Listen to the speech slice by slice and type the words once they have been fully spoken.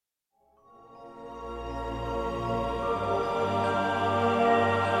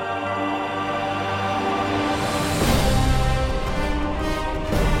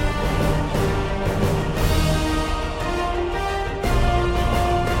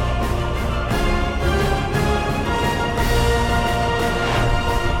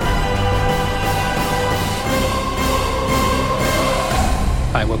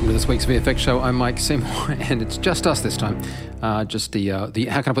week's VFX show. I'm Mike Seymour, and it's just us this time. Just the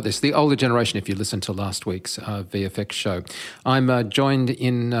how can I put this? The older generation, if you listened to last week's VFX show. I'm joined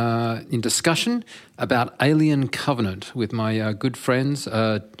in discussion about Alien Covenant with my good friends,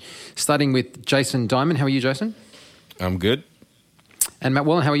 starting with Jason Diamond. How are you, Jason? I'm good. And Matt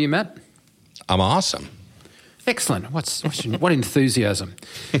Wallen, how are you, Matt? I'm awesome. Excellent. What enthusiasm.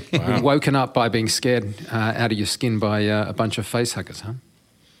 Wow. You've been woken up by being scared out of your skin by a bunch of facehuggers, huh?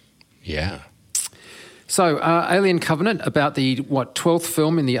 Yeah. So, Alien Covenant, about the, 12th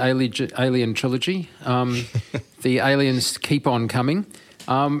film in the Alien trilogy. The aliens keep on coming.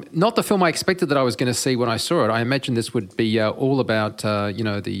 Not the film I expected that I was going to see when I saw it. I imagined this would be all about,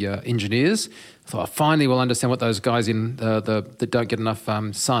 the engineers. I thought, finally we'll understand what those guys in that don't get enough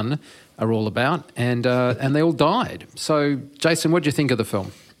sun are all about. And they all died. So, Jason, what did you think of the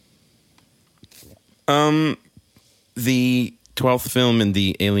film? The 12th film in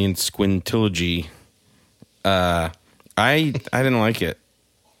the Alien Squintilogy, I didn't like it.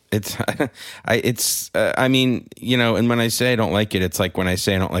 I mean, you know, and when I say I don't like it, it's like when I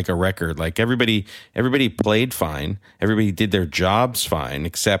say I don't like a record. Like everybody played fine, everybody did their jobs fine,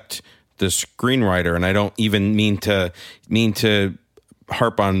 except the screenwriter. And I don't even mean to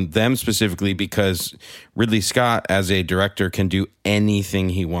harp on them specifically, because Ridley Scott as a director can do anything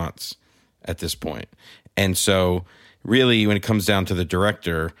he wants at this point. And so really, when it comes down to the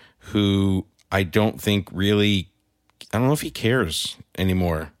director, who I don't know if he cares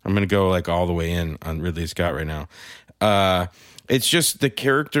anymore. I'm going to go like all the way in on Ridley Scott right now. It's just the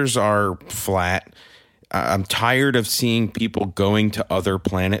characters are flat. I'm tired of seeing people going to other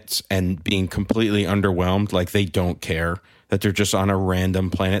planets and being completely underwhelmed, like they don't care, that they're just on a random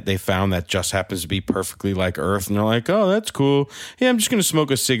planet they found that just happens to be perfectly like Earth. And they're like, oh, that's cool. Yeah, I'm just going to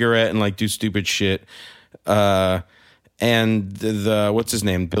smoke a cigarette and like do stupid shit. And the what's his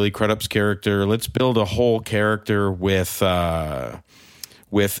name, Billy Crudup's character, let's build a whole character with a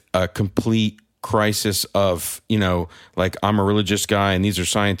complete crisis of, you know, like I'm a religious guy and these are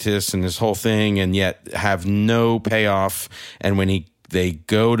scientists and this whole thing, and yet have no payoff. And when they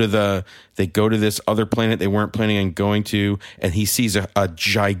go to this other planet they weren't planning on going to, and he sees a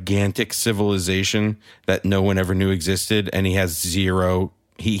gigantic civilization that no one ever knew existed, and he has zero.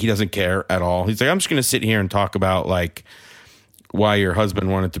 He doesn't care at all. He's like, I'm just going to sit here and talk about like why your husband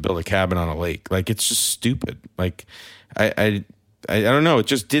wanted to build a cabin on a lake. Like, it's just stupid. Like, I don't know. It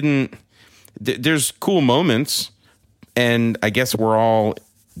just didn't. There's cool moments, and I guess we're all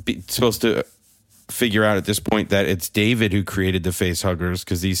supposed to figure out at this point that it's David who created the face huggers,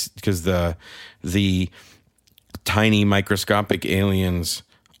 because the tiny microscopic aliens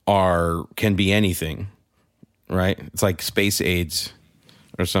can be anything, right? It's like space AIDS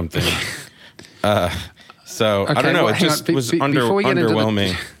or something. So okay, I don't know. It just was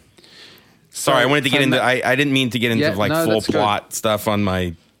underwhelming. Sorry, I wanted to get into. I didn't mean to get into full plot stuff on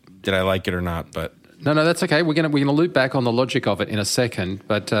my. Did I like it or not? But no, that's okay. We're gonna loop back on the logic of it in a second.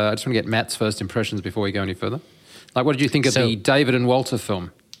 But I just want to get Matt's first impressions before we go any further. Like, what did you think of the David and Walter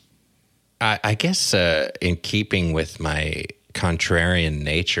film? I guess in keeping with my contrarian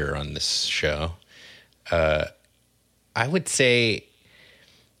nature on this show, I would say.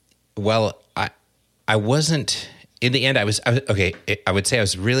 Well, I wasn't in the end. I would say I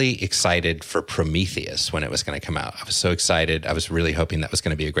was really excited for Prometheus when it was going to come out. I was so excited. I was really hoping that was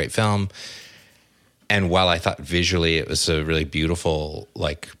going to be a great film. And while I thought visually it was a really beautiful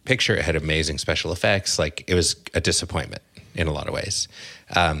like picture, it had amazing special effects. Like, it was a disappointment in a lot of ways,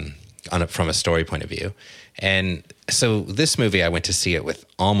 from a story point of view. And so this movie, I went to see it with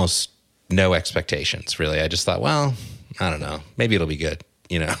almost no expectations. Really, I just thought, well, I don't know, maybe it'll be good.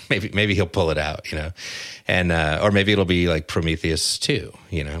 You know, maybe he'll pull it out, you know, and or maybe it'll be like Prometheus 2,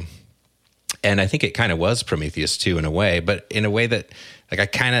 you know. And I think it kind of was Prometheus 2 in a way, but in a way that like I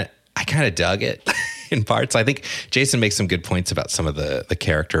kind of dug it in parts. I think Jason makes some good points about some of the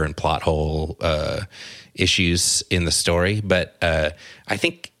character and plot hole issues in the story, but I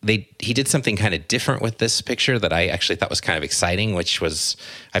think he did something kind of different with this picture that I actually thought was kind of exciting, which was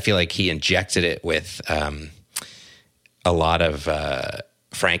I feel like he injected it with a lot of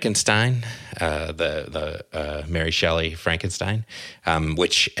Frankenstein, the Mary Shelley Frankenstein,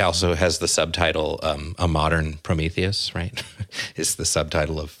 which also has the subtitle "A Modern Prometheus," right? Is the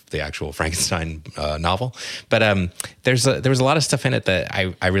subtitle of the actual Frankenstein novel. But there was a lot of stuff in it that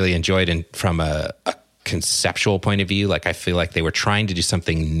I really enjoyed, and from a conceptual point of view, like I feel like they were trying to do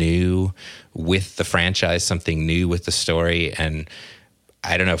something new with the franchise, something new with the story, and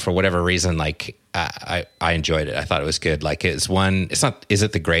I don't know, for whatever reason, like I enjoyed it. I thought it was good. Like is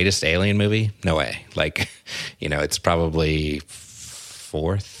it the greatest Alien movie? No way. Like, you know, it's probably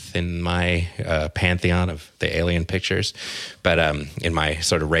fourth 10th in my pantheon of the Alien pictures, but in my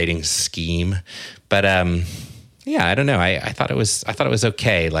sort of ratings scheme. But yeah, I don't know. I thought it was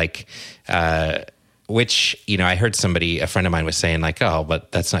okay. Like, which, you know, I heard a friend of mine was saying like, oh,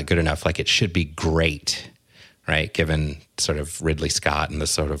 but that's not good enough. Like, it should be great, right? Given sort of Ridley Scott and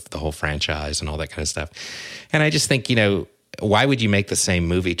the whole franchise and all that kind of stuff. And I just think, you know, why would you make the same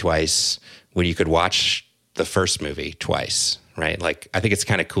movie twice when you could watch the first movie twice, right? Like, I think it's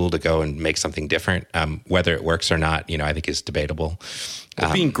kind of cool to go and make something different. Whether it works or not, you know, I think is debatable.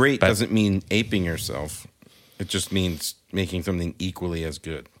 Well, being great doesn't mean aping yourself. It just means making something equally as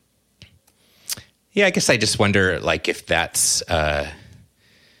good. Yeah, I guess I just wonder, like, if that's how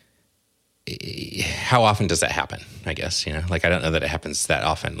often does that happen? I guess, you know, like, I don't know that it happens that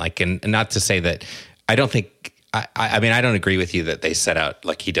often. Like, and not to say that I don't think. I mean, I don't agree with you that they set out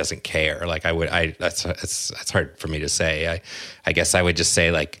like he doesn't care. Like, that's hard for me to say. I guess I would just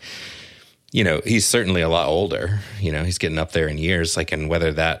say, like, you know, he's certainly a lot older. You know, he's getting up there in years. Like, and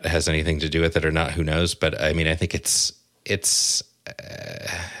whether that has anything to do with it or not, who knows? But I mean, I think it's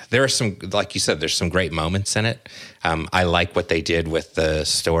there are some, like you said, there's some great moments in it. I like what they did with the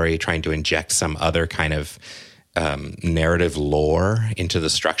story, trying to inject some other kind of narrative lore into the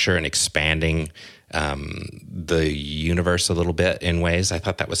structure and expanding the universe a little bit in ways. I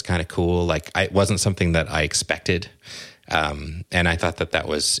thought that was kind of cool. Like, it wasn't something that I expected. And I thought that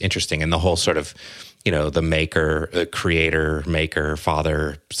was interesting. And the whole sort of, you know, the creator, maker,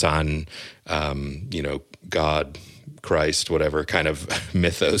 father, son, you know, God, Christ, whatever kind of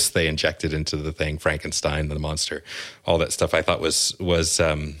mythos they injected into the thing, Frankenstein, the monster, all that stuff I thought was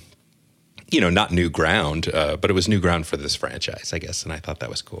you know, not new ground, but it was new ground for this franchise, I guess. And I thought that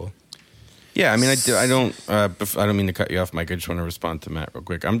was cool. Yeah, I mean, I don't mean to cut you off, Mike. I just want to respond to Matt real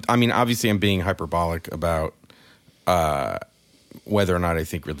quick. I mean, obviously, I'm being hyperbolic about whether or not I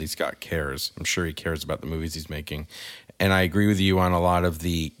think Ridley Scott cares. I'm sure he cares about the movies he's making, and I agree with you on a lot of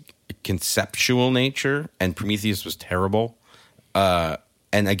the conceptual nature. And Prometheus was terrible. And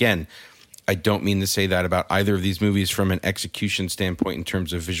again, I don't mean to say that about either of these movies from an execution standpoint in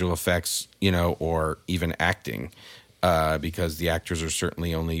terms of visual effects, you know, or even acting. Because the actors are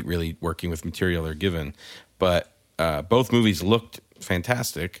certainly only really working with material they're given. But both movies looked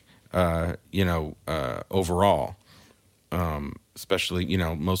fantastic, you know, overall. Especially, you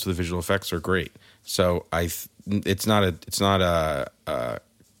know, most of the visual effects are great. So it's not a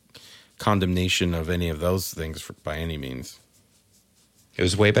condemnation of any of those things by any means. It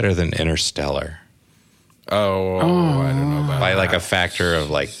was way better than Interstellar. Oh, I don't know about by that. like a factor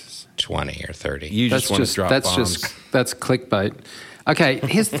of like 20 or 30. You just want to drop bombs. That's clickbait. Okay,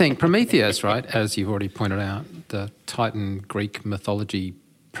 here's the thing. Prometheus, right, as you've already pointed out, the Titan Greek mythology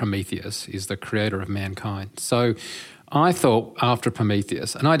Prometheus is the creator of mankind. So I thought after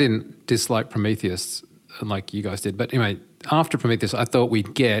Prometheus, and I didn't dislike Prometheus like you guys did, but anyway, after Prometheus, I thought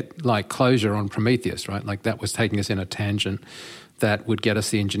we'd get like closure on Prometheus, right? Like that was taking us in a tangent that would get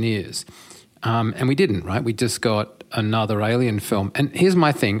us the engineers. And we didn't, right? We just got another Alien film. And here's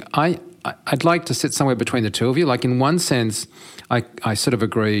my thing. I'd like to sit somewhere between the two of you. Like, in one sense, I sort of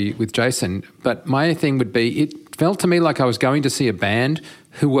agree with Jason. But my thing would be, it felt to me like I was going to see a band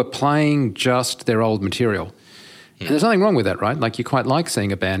who were playing just their old material. And there's nothing wrong with that, right? Like, you quite like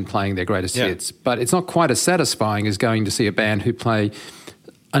seeing a band playing their greatest hits. But it's not quite as satisfying as going to see a band who play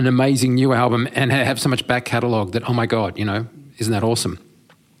an amazing new album and have so much back catalogue that, oh, my God, you know, isn't that awesome?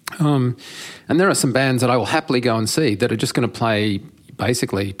 And there are some bands that I will happily go and see that are just going to play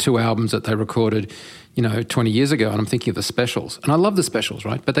basically two albums that they recorded, you know, 20 years ago. And I'm thinking of the Specials. And I love the Specials,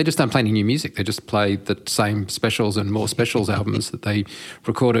 right? But they just don't play any new music. They just play the same Specials and more Specials albums that they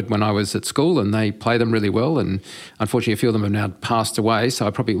recorded when I was at school, and they play them really well. And unfortunately, a few of them have now passed away, so I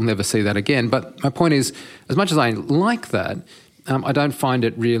probably will never see that again. But my point is, as much as I like that, I don't find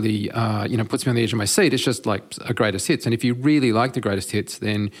it really, puts me on the edge of my seat. It's just like a greatest hits. And if you really like the greatest hits,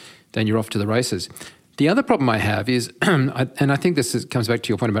 then you're off to the races. The other problem I have is, and I think comes back to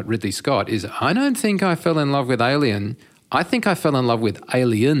your point about Ridley Scott, is I don't think I fell in love with Alien. I think I fell in love with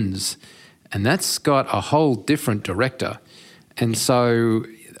Aliens. And that's got a whole different director. And so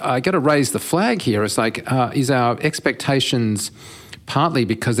I got to raise the flag here. It's like, is our expectations partly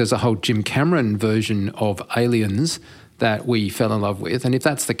because there's a whole Jim Cameron version of Aliens that we fell in love with? And if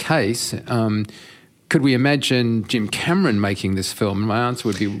that's the case, could we imagine Jim Cameron making this film? And my answer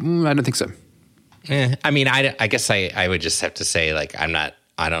would be, I don't think so. I mean, I guess I would just have to say, like, I'm not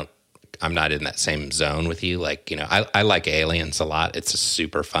in that same zone with you. Like, you know, I like Aliens a lot. It's a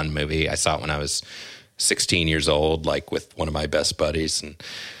super fun movie. I saw it when I was 16 years old, like with one of my best buddies, and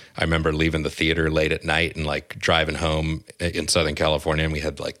I remember leaving the theater late at night and like driving home in Southern California, and we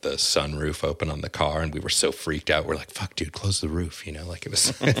had like the sunroof open on the car, and we were so freaked out. We're like, "Fuck, dude, close the roof!" You know, like it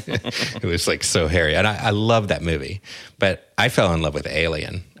was, it was like so hairy. And I love that movie, but I fell in love with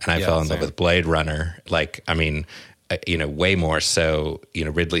Alien, and I fell in love with Blade Runner. Like, I mean, you know, way more so. You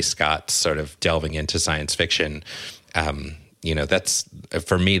know, Ridley Scott sort of delving into science fiction. You know, that's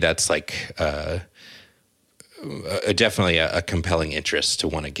for me. That's like. Definitely a compelling interest to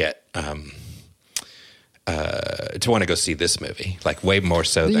want to get to want to go see this movie, like way more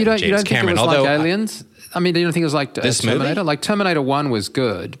so than James you don't Cameron. Think it was Although like Aliens, I mean, you don't think it was like this Terminator? movie? Like Terminator 1 was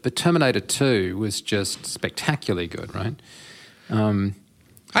good, but Terminator 2 was just spectacularly good, right?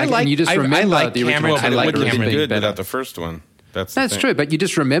 I like. You just remember I like the original. Cameron. I like Cameron Cameron. good without the first one. That's true, but you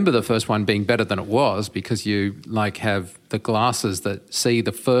just remember the first one being better than it was because you like have the glasses that see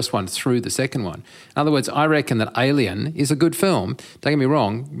the first one through the second one. In other words, I reckon that Alien is a good film. Don't get me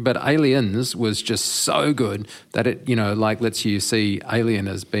wrong, but Aliens was just so good that it, you know, like lets you see Alien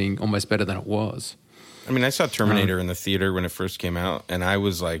as being almost better than it was. I mean, I saw Terminator in the theater when it first came out, and I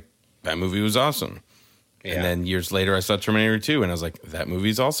was like, that movie was awesome. Yeah. And then years later, I saw Terminator 2, and I was like, that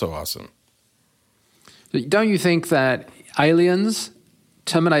movie's also awesome. Don't you think that Aliens,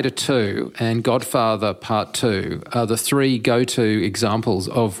 Terminator 2 and Godfather Part 2 are the three go-to examples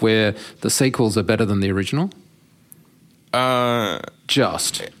of where the sequels are better than the original? I'm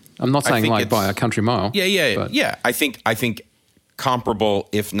not saying like by a country mile. Yeah. I think comparable,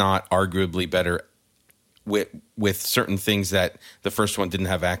 if not arguably better, with certain things that the first one didn't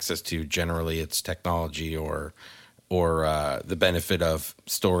have access to. Generally, it's technology or the benefit of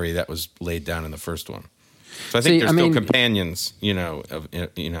story that was laid down in the first one. So I think they're still companions, you know.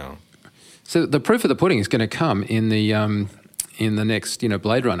 So the proof of the pudding is going to come in the next, you know,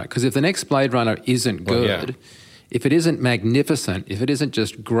 Blade Runner. Because if the next Blade Runner isn't good, if it isn't magnificent, if it isn't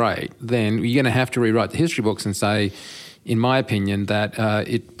just great, then you're going to have to rewrite the history books and say, in my opinion, that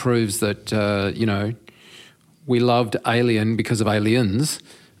it proves that you know, we loved Alien because of Aliens.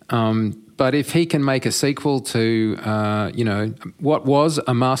 But if he can make a sequel to, you know, what was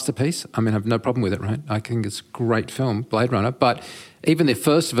a masterpiece, I mean, I have no problem with it, right? I think it's a great film, Blade Runner. But even the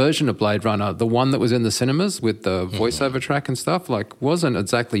first version of Blade Runner, the one that was in the cinemas with the voiceover track and stuff, like, wasn't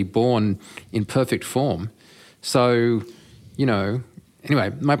exactly born in perfect form. So, you know,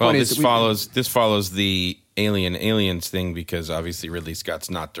 anyway, my point is... This follows the Aliens thing because obviously Ridley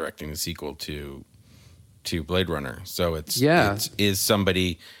Scott's not directing the sequel to Blade Runner. So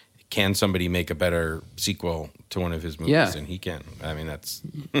can somebody make a better sequel to one of his movies? And he can. I mean, that's...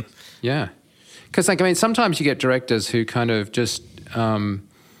 Yeah. Because, like, I mean, sometimes you get directors who kind of just... I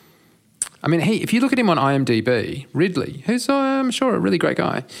mean, if you look at him on IMDb, Ridley, who's, I'm sure, a really great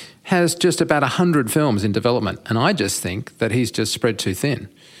guy, has just about 100 films in development. And I just think that he's just spread too thin.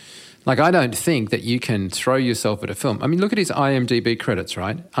 Like, I don't think that you can throw yourself at a film. I mean, look at his IMDb credits,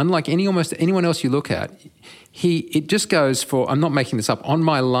 right? Unlike almost anyone else you look at, it just goes for, I'm not making this up, on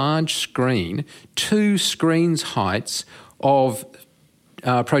my large screen, 2 screens heights of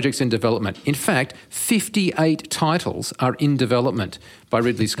projects in development. In fact, 58 titles are in development by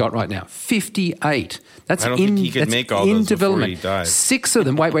Ridley Scott right now. 58. That's I don't think he could make all those before he died. 6 of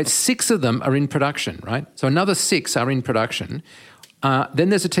them, 6 of them are in production, right? So another 6 are in production. Then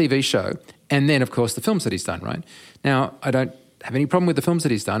there's a TV show, and then, of course, the films that he's done, right? Now, I don't have any problem with the films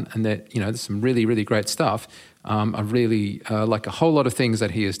that he's done, and that, you know, there's some really, really great stuff. I really like a whole lot of things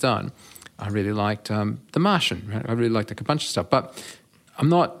that he has done. I really liked The Martian, right? I really liked a bunch of stuff. But I'm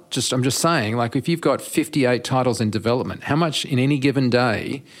just saying, like, if you've got 58 titles in development, how much in any given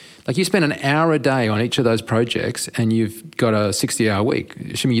day, like you spend an hour a day on each of those projects and you've got a 60-hour week,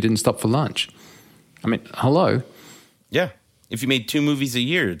 assuming you didn't stop for lunch. I mean, hello? Yeah. If you made 2 movies a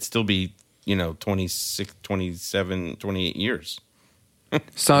year, it'd still be, you know, 26, 27, 28 years.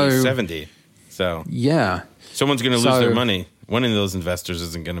 So 70. So yeah. Someone's going to lose their money. One of those investors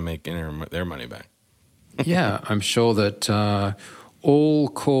isn't going to make their money back. Yeah, I'm sure that All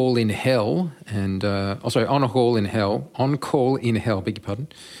Call in Hell and On Call in Hell, beg your pardon,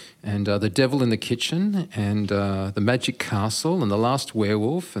 and The Devil in the Kitchen and The Magic Castle and The Last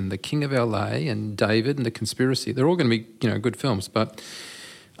Werewolf and The King of LA and David and The Conspiracy. They're all going to be, you know, good films. But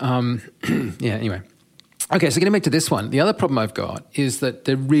yeah, anyway. Okay, so getting back to this one, the other problem I've got is that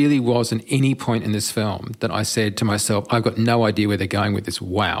there really wasn't any point in this film that I said to myself, I've got no idea where they're going with this.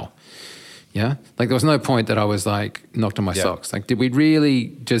 Wow. Yeah? Like, there was no point that I was, like, knocked on my socks. Like, did we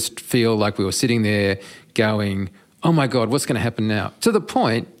really just feel like we were sitting there going, oh, my God, what's going to happen now? To the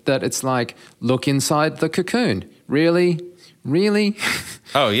point that it's like, look inside the cocoon. Really? Really?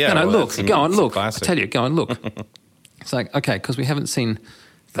 Oh, yeah. Look. I tell you, go and look. Classic. It's like, okay, because we haven't seen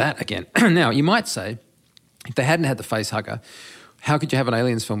that again. Now, you might say, if they hadn't had the face hugger, how could you have an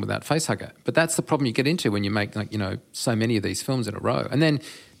Aliens film without face hugger? But that's the problem you get into when you make, like, you know, so many of these films in a row. And then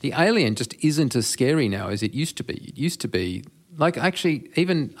the alien just isn't as scary now as it used to be. It used to be, like, actually,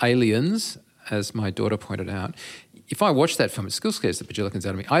 even Aliens, as my daughter pointed out, if I watch that film, it still scares the bajillikins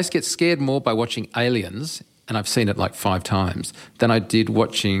out of me. I get scared more by watching Aliens, and I've seen it like 5 times, than I did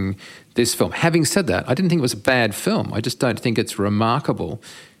watching this film. Having said that, I didn't think it was a bad film. I just don't think it's remarkable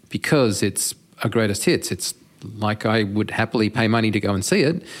because it's a greatest hits. It's like I would happily pay money to go and see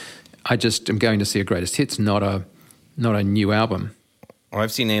it. I just am going to see a greatest hits, not a new album. Well,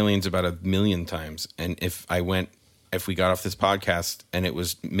 I've seen Aliens about 1 million times, and if we got off this podcast and it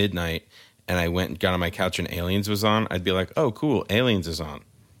was midnight and I went and got on my couch and Aliens was on, I'd be like, oh, cool, Aliens is on.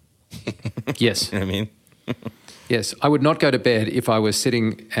 Yes. You know what I mean? Yes. I would not go to bed if I was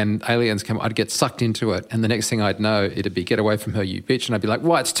sitting and Aliens come. I'd get sucked into it, and the next thing I'd know, it'd be, get away from her, you bitch. And I'd be like,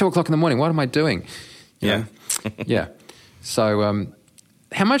 what? It's 2 o'clock in the morning. What am I doing? Yeah. Yeah. So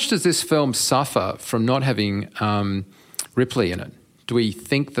how much does this film suffer from not having Ripley in it? Do we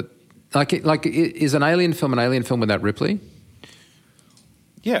think that, is an alien film without Ripley?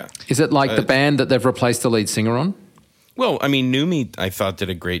 Yeah. Is it like the band that they've replaced the lead singer on? Well, I mean, Numi, I thought, did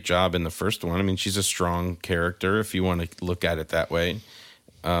a great job in the first one. I mean, she's a strong character if you want to look at it that way.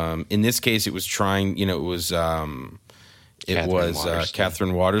 In this case, it was trying, you know, it was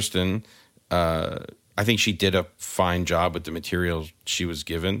Catherine Waterston. I think she did a fine job with the material she was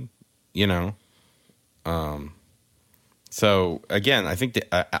given, you know. So again, I think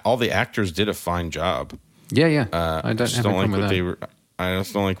all the actors did a fine job. Yeah. I just don't like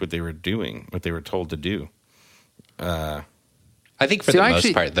what they were doing, what they were told to do. I think for the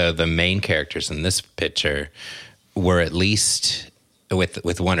most part, the main characters in this picture were, at least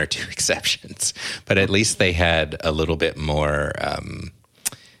with one or two exceptions, but at least they had a little bit more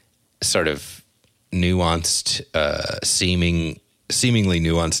sort of nuanced, seemingly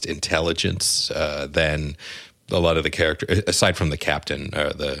nuanced intelligence than a lot of the characters, aside from the captain,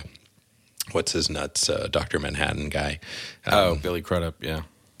 the what's his nuts, Dr. Manhattan guy. Billy Crudup, yeah.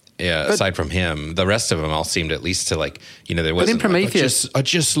 Yeah, but aside from him, the rest of them all seemed at least to, like, you know, there wasn't, but in Prometheus, I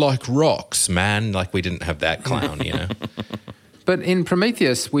just like rocks, man. Like, we didn't have that clown, you know. But in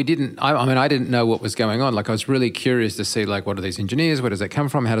Prometheus, we didn't. I mean, I didn't know what was going on. Like, I was really curious to see, like, what are these engineers? Where does that come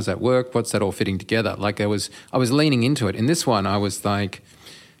from? How does that work? What's that all fitting together? Like, I was leaning into it. In this one, I was like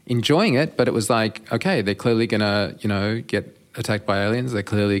enjoying it, but it was like, okay, they're clearly gonna, you know, get attacked by aliens. They're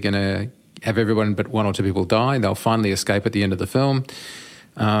clearly gonna have everyone but 1 or 2 people die. They'll finally escape at the end of the film.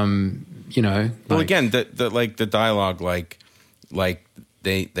 You know. Well, again, the dialogue, like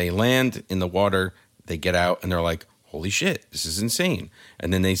they land in the water, they get out, and they're like, holy shit, this is insane.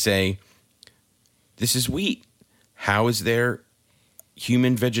 And then they say, this is wheat. How is there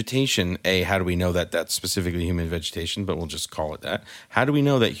human vegetation? How do we know that that's specifically human vegetation? But we'll just call it that. How do we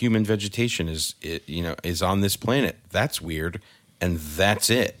know that human vegetation is on this planet? That's weird. And that's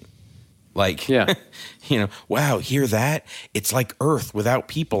it. Like, yeah. You know, wow, hear that? It's like Earth without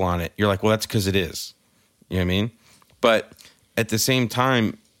people on it. You're like, well, that's because it is. You know what I mean? But at the same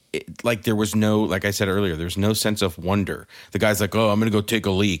time, like, there was no, like I said earlier, there's no sense of wonder. The guy's like, oh, I'm going to go take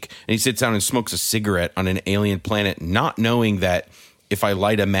a leak. And he sits down and smokes a cigarette on an alien planet, not knowing that if I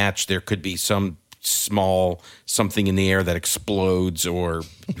light a match, there could be some small something in the air that explodes or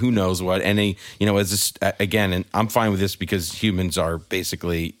who knows what. And he, you know, as this, again, and I'm fine with this because humans are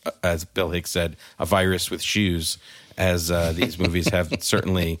basically, as Bill Hicks said, a virus with shoes, as these movies have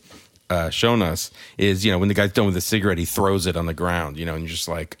certainly shown us, is, you know, when the guy's done with the cigarette, he throws it on the ground, you know, and you're just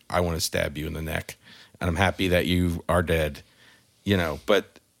like, I want to stab you in the neck, and I'm happy that you are dead, you know.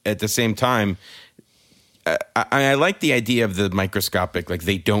 But at the same time, I like the idea of the microscopic, like,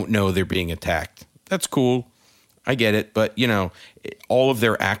 they don't know they're being attacked. That's cool. I get it. But, you know, all of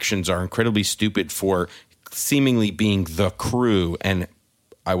their actions are incredibly stupid for seemingly being the crew, and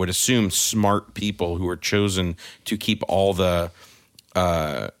I would assume smart people who are chosen to keep all the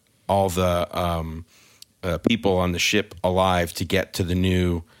people on the ship alive to get to the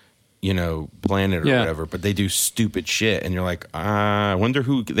new, you know, planet or whatever. But they do stupid shit, and you're like, I wonder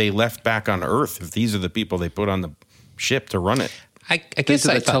who they left back on Earth if these are the people they put on the ship to run it. I guess these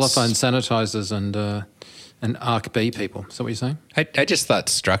are the telephone sanitizers and Arc B people. Is that what you're saying? I just thought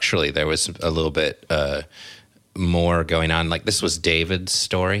structurally there was a little bit more going on. Like, this was David's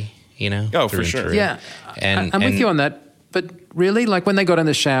story, you know? Oh, for sure. Yeah. And I'm with you on that. But really, like, when they got in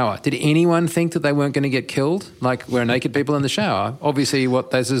the shower, did anyone think that they weren't going to get killed? Like, we're naked people in the shower. Obviously,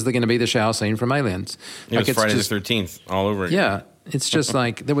 this is going to be the shower scene from Aliens. It was Friday the 13th all over again. Yeah. It's just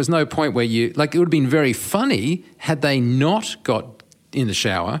like, there was no point where it would have been very funny had they not got in the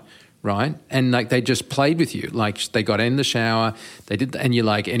shower, right? And like they just played with you. Like they got in the shower, they did, and you're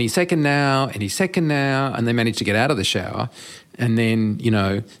like, any second now, and they managed to get out of the shower. And then, you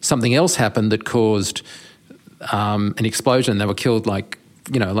know, something else happened that caused an explosion. They were killed like,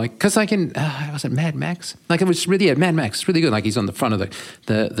 you know, like, because like in, was it Mad Max? Like it was really, Mad Max, it's really good. Like he's on the front of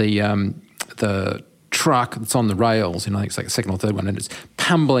the truck that's on the rails, you know, it's like the second or third one, and it's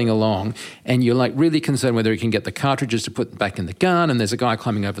pumbling along, and you're like really concerned whether he can get the cartridges to put back in the gun, and there's a guy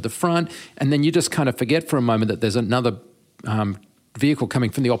climbing over the front, and then you just kind of forget for a moment that there's another vehicle coming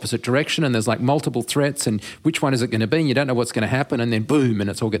from the opposite direction, and there's like multiple threats, and which one is it going to be, and you don't know what's going to happen, and then boom, and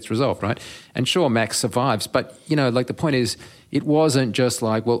it all gets resolved, right? And sure, Max survives, but, you know, like the point is, it wasn't just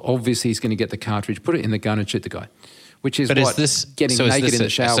like, well, obviously he's going to get the cartridge, put it in the gun and shoot the guy, which is getting naked in the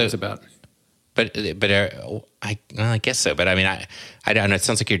shower was about. But I guess so. But I mean, I don't know. It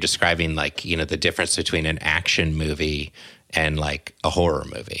sounds like you're describing like, you know, the difference between an action movie and like a horror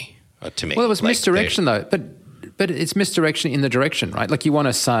movie to me. Well, it was like, misdirection though. But it's misdirection in the direction, right? Like you want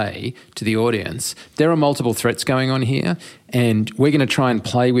to say to the audience, there are multiple threats going on here, and we're going to try and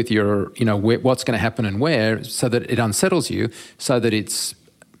play with your, you know, what's going to happen and where, so that it unsettles you, so that it's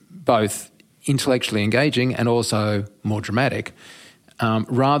both intellectually engaging and also more dramatic,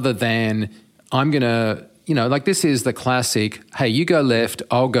 rather than I'm going to, you know, like this is the classic, hey, you go left,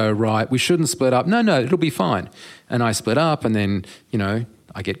 I'll go right, we shouldn't split up. No, it'll be fine. And I split up and then, you know,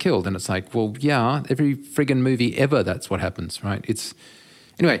 I get killed. And it's like, well, yeah, every friggin' movie ever, that's what happens, right?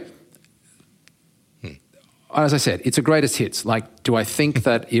 Anyway, as I said, it's a greatest hits. Like, do I think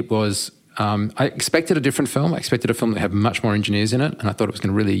that it was, I expected a different film. I expected a film that had much more engineers in it, and I thought it was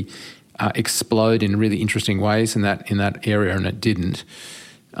going to really explode in really interesting ways in that area, and it didn't.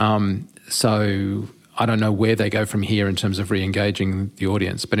 So I don't know where they go from here in terms of re-engaging the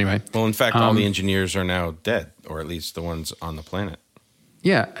audience. But anyway. Well, in fact, all the engineers are now dead, or at least the ones on the planet.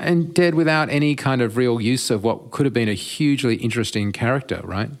 Yeah, and dead without any kind of real use of what could have been a hugely interesting character,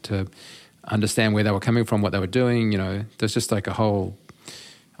 right? To understand where they were coming from, what they were doing. You know, there's just like a whole,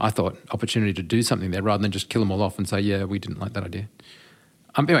 I thought, opportunity to do something there rather than just kill them all off and say, yeah, we didn't like that idea.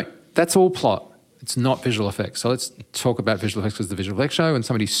 Anyway, that's all plot. It's not visual effects. So let's talk about visual effects, because the visual effects show, and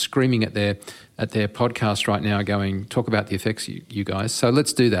somebody's screaming at their podcast right now going, talk about the effects, you guys. So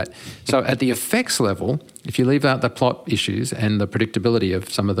let's do that. So at the effects level, if you leave out the plot issues and the predictability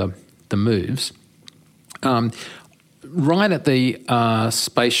of some of the moves, right at the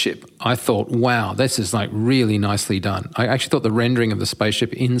spaceship, I thought, wow, this is like really nicely done. I actually thought the rendering of the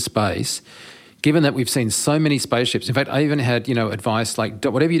spaceship in space, given that we've seen so many spaceships. In fact, I even had, you know, advice like,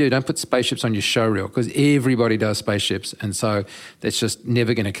 whatever you do, don't put spaceships on your show reel, because everybody does spaceships, and so that's just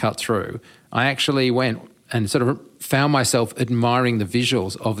never going to cut through. I actually went and sort of found myself admiring the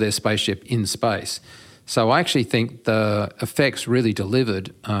visuals of their spaceship in space. So I actually think the effects really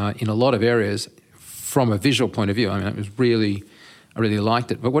delivered in a lot of areas from a visual point of view. I mean, I really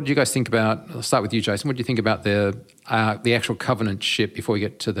liked it. But what did you guys think about, I'll start with you, Jason, what do you think about the actual Covenant ship before we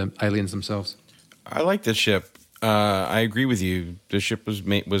get to the aliens themselves? I like the ship. I agree with you. The ship was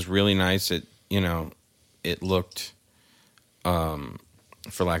really nice. It, you know, it looked, for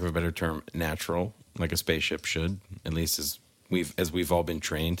lack of a better term, natural, like a spaceship should. At least as we've all been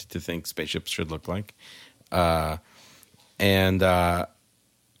trained to think spaceships should look like. And I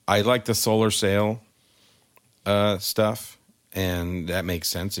like the solar sail stuff. And that makes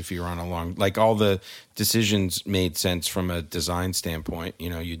sense if you're on a long, like all the decisions made sense from a design standpoint. You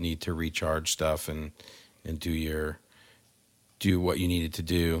know, you'd need to recharge stuff and do what you needed to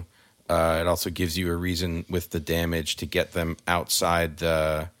do. It also gives you a reason with the damage to get them outside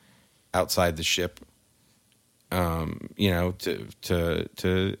the ship. You know,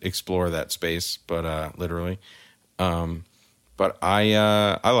 to explore that space, but literally. But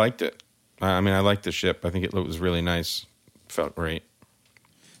I liked it. I mean, I liked the ship. I think it was really nice. Felt great.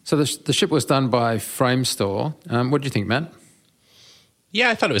 So the ship was done by Framestore. What do you think, Matt? Yeah,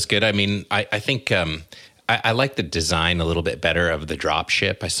 I thought it was good. I mean, I think I like the design a little bit better of the drop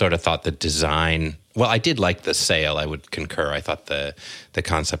ship. I sort of thought the design, well, I did like the sail. I would concur. I thought the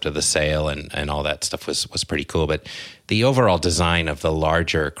concept of the sail and all that stuff was pretty cool. But the overall design of the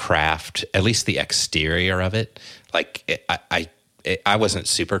larger craft, at least the exterior of it, like I wasn't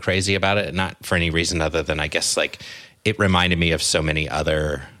super crazy about it, not for any reason other than I guess like it reminded me of so many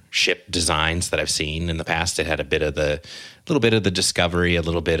other ship designs that I've seen in the past. It had a little bit of the Discovery, a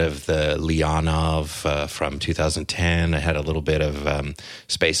little bit of the Leonov from 2010. It had a little bit of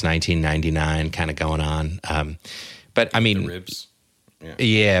Space 1999 kind of going on. But I mean, the ribs.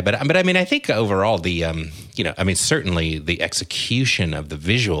 Yeah, but I mean, I think overall the you know, I mean, certainly the execution of the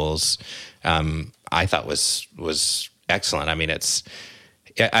visuals, I thought was excellent. I mean,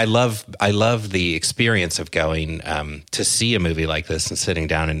 I love the experience of going to see a movie like this and sitting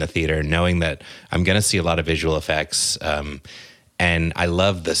down in the theater, knowing that I'm going to see a lot of visual effects. And I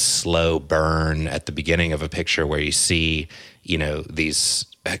love the slow burn at the beginning of a picture where you see, these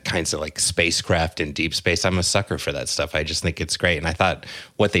kinds of like spacecraft in deep space. I'm a sucker for that stuff. I just think it's great. And I thought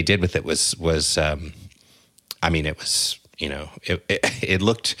what they did with it was it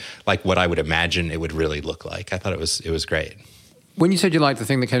looked like what I would imagine it would really look like. I thought it was great. When you said you liked the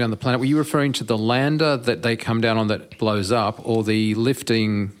thing that came down the planet, were you referring to the lander that they come down on that blows up, or the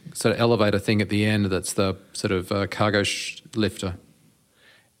lifting sort of elevator thing at the end that's the sort of cargo lifter?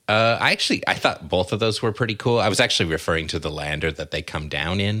 I thought both of those were pretty cool. I was actually referring to the lander that they come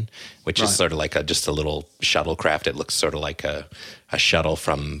down in, which is sort of like just a little shuttlecraft. It looks sort of like a shuttle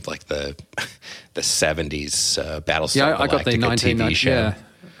from like the 70s Battlestar Yeah, I got the TV show. Yeah,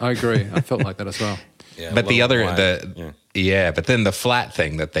 I agree. I felt like that as well. Yeah, but but then the flat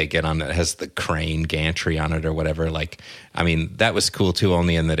thing that they get on that has the crane gantry on it or whatever, that was cool too,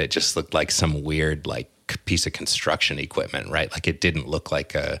 only in that it just looked like some weird piece of construction equipment, right? Like it didn't look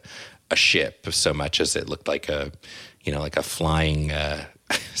like a ship so much as it looked like a flying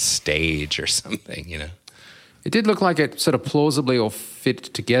stage or something, It did look like it sort of plausibly all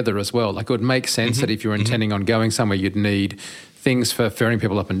fit together as well. Like it would make sense that if you're intending on going somewhere, you'd need things for ferrying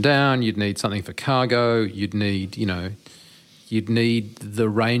people up and down. You'd need something for cargo. You'd need the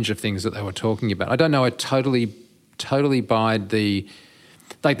range of things that they were talking about. I don't know. I totally buy the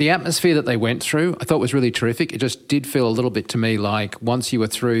atmosphere that they went through. I thought was really terrific. It just did feel a little bit to me like once you were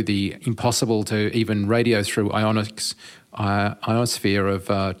through the impossible to even radio through ionosphere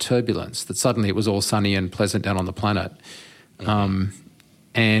of turbulence, that suddenly it was all sunny and pleasant down on the planet.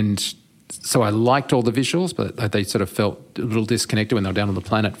 And so I liked all the visuals, but they sort of felt a little disconnected when they were down on the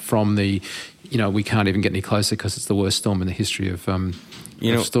planet from the, we can't even get any closer because it's the worst storm in the history of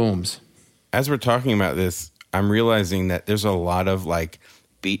storms. As we're talking about this, I'm realizing that there's a lot of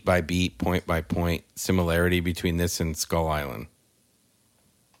beat by beat, point by point similarity between this and Skull Island.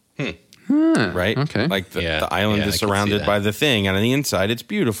 Right? Okay. The island is surrounded by the thing, and on the inside it's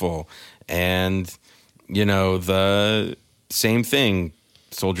beautiful. And, the same thing.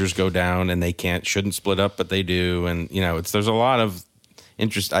 Soldiers go down and they shouldn't split up, but they do. And, there's a lot of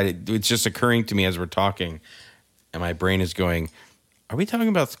interest. It's just occurring to me as we're talking, and my brain is going, are we talking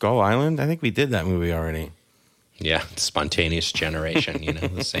about Skull Island? I think we did that movie already. Yeah, spontaneous generation,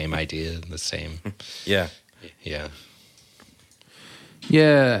 the same idea, the same. Yeah. Yeah.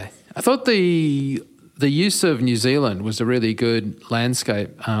 Yeah. I thought the use of New Zealand was a really good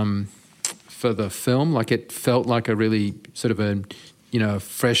landscape for the film. Like it felt like a really sort of a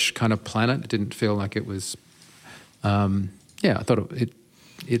fresh kind of planet. It didn't feel like it was. I thought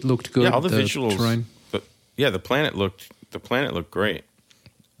it looked good. Yeah, all the visuals. Terrain. But the planet looked great.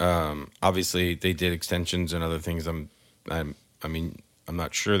 Obviously, they did extensions and other things. I'm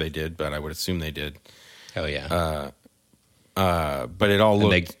not sure they did, but I would assume they did. Oh yeah. But it all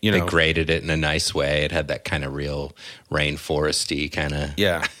looked. They graded it in a nice way. It had that kind of real rainforesty kind of.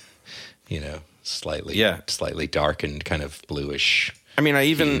 Yeah. Slightly darkened, kind of bluish.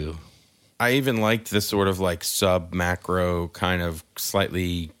 I even liked this sort of sub macro kind of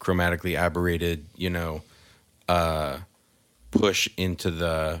slightly chromatically aberrated, push into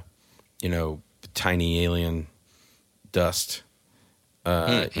the, tiny alien dust,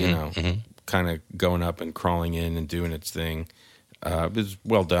 kind of going up and crawling in and doing its thing. It was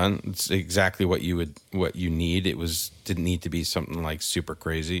well done. It's exactly what you need. Didn't need to be something super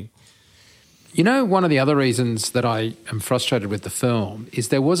crazy. One of the other reasons that I am frustrated with the film is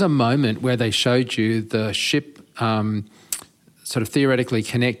there was a moment where they showed you the ship sort of theoretically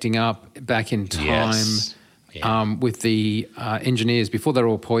connecting up back in time with the engineers before they're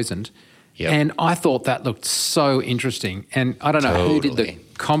all poisoned. Yep. And I thought that looked so interesting. And I don't know who did the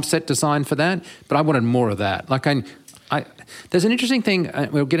comp set design for that, but I wanted more of that. There's an interesting thing,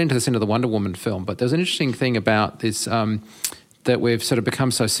 we'll get into this into the Wonder Woman film, but there's an interesting thing about this that we've sort of become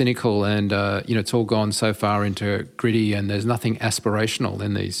so cynical and, it's all gone so far into gritty and there's nothing aspirational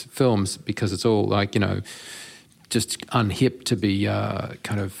in these films because it's all just unhip to be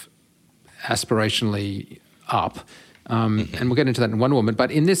kind of aspirationally up. And we'll get into that in Wonder Woman.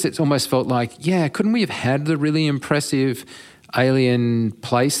 But in this, it's almost felt like, couldn't we have had the really impressive alien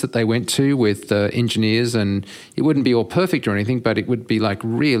place that they went to with the engineers? And it wouldn't be all perfect or anything, but it would be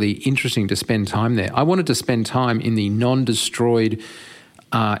really interesting to spend time there. I wanted to spend time in the non-destroyed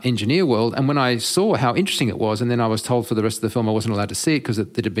engineer world. And when I saw how interesting it was, and then I was told for the rest of the film I wasn't allowed to see it because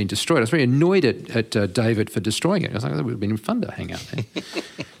it had been destroyed, I was very annoyed at David for destroying it. I was like, that would have been fun to hang out there.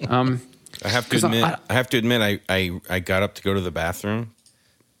 I have to admit, I got up to go to the bathroom,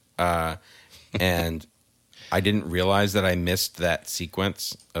 and I didn't realize that I missed that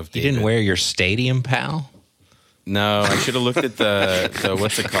sequence of David. You didn't wear your Stadium Pal? No, I should have looked at the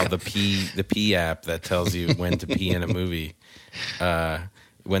what's it called, the pee app that tells you when to pee in a movie.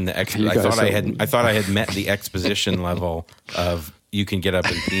 When I thought I had met the exposition level of you can get up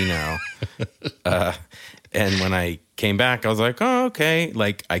and pee now. And when I came back, I was like, oh, okay.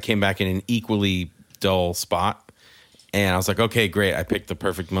 Like, I came back in an equally dull spot. And I was like, okay, great. I picked the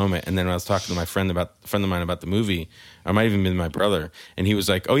perfect moment. And then when I was talking to my friend of mine about the movie, I might have even been my brother. And he was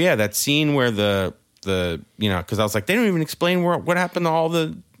like, oh, yeah, that scene where because I was like, they don't even explain what happened to all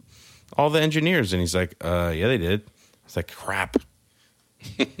the engineers. And he's like, yeah, they did. I was like, crap.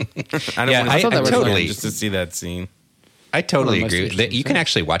 I totally just to see that scene. I totally agree. You can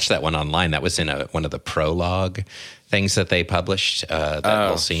actually watch that one online. That was in one of the prologue things that they published, that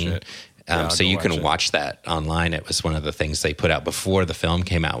whole scene. So you can watch that online. It was one of the things they put out before the film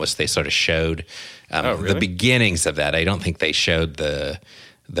came out. Was they sort of showed the beginnings of that. I don't think they showed the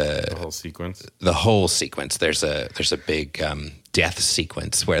whole sequence. The whole sequence. There's a big death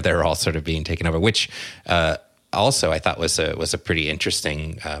sequence where they're all sort of being taken over, which also I thought was a pretty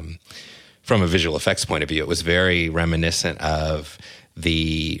interesting. From a visual effects point of view, it was very reminiscent of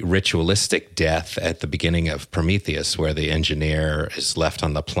the ritualistic death at the beginning of Prometheus, where the engineer is left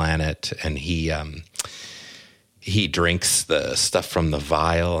on the planet and he drinks the stuff from the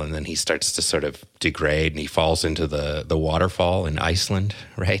vial, and then he starts to sort of degrade and he falls into the waterfall in Iceland,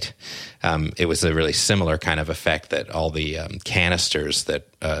 right? It was a really similar kind of effect that all the canisters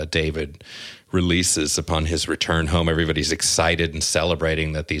that David releases upon his return home. Everybody's excited and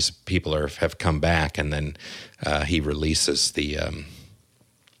celebrating that these people have come back, and then he releases the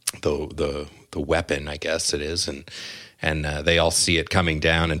weapon, I guess it is, and they all see it coming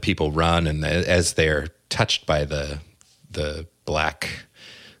down, and people run, and as they're touched by the black,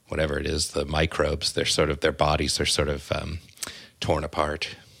 whatever it is, the microbes, their bodies are sort of torn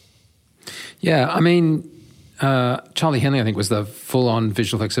apart. Yeah, I mean, Charlie Henley, I think, was the full-on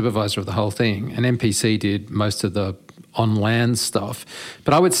visual effects supervisor of the whole thing, and MPC did most of the on-land stuff.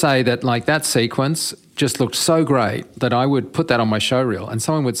 But I would say that, like, that sequence just looked so great that I would put that on my show reel, and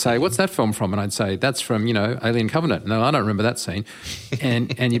someone would say, what's that film from? And I'd say, that's from, Alien Covenant. No, I don't remember that scene.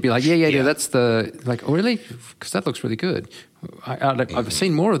 And you'd be like, yeah, that's the, like, oh, really? Because that looks really good. I've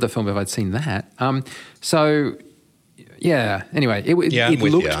seen more of the film if I'd seen that. So, yeah, anyway, it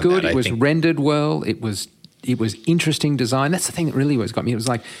looked good. It was rendered well. It was interesting design. That's the thing that really got me. It was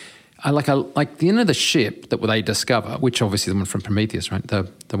like, like the end of the ship that they discover, which obviously the one from Prometheus, right?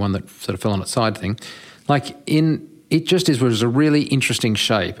 The one that sort of fell on its side thing. Was a really interesting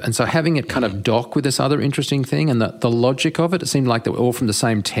shape. And so having it kind of dock with this other interesting thing, and the logic of it seemed like they were all from the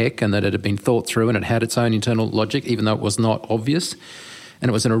same tech, and that it had been thought through and it had its own internal logic, even though it was not obvious. And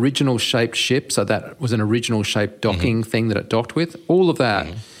it was an original shaped ship, so that was an original shaped docking thing that it docked with. All of that,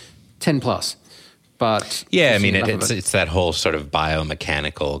 10 plus. But yeah, I mean, it's that whole sort of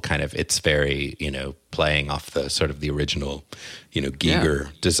biomechanical kind of, it's very, playing off the sort of the original, Giger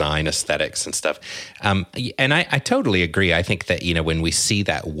design aesthetics and stuff. And I totally agree. I think that, when we see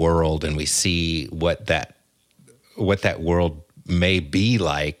that world and we see what that world may be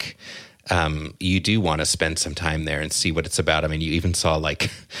like, you do want to spend some time there and see what it's about. I mean, you even saw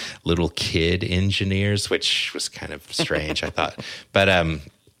like little kid engineers, which was kind of strange, I thought. But,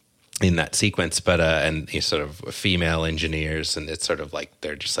 in that sequence, but and sort of female engineers, and it's sort of like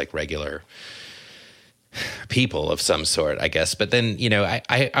they're just like regular people of some sort, I guess. But then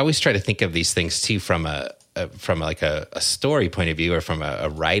I always try to think of these things too from a story point of view, or from a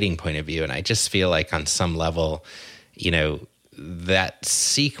writing point of view, and I just feel like on some level, that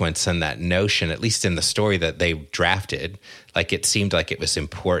sequence and that notion, at least in the story that they drafted, like it seemed like it was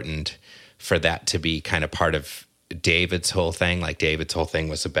important for that to be kind of part of David's whole thing. Like David's whole thing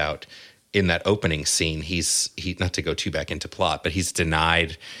was about, in that opening scene, he not to go too back into plot, but he's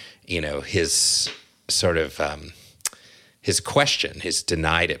denied, his sort of his question. He's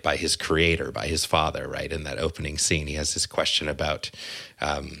denied it by his creator, by his father, right? In that opening scene, he has this question about,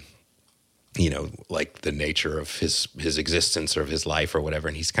 like the nature of his existence or of his life or whatever,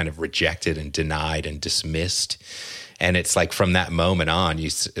 and he's kind of rejected and denied and dismissed. And it's like from that moment on,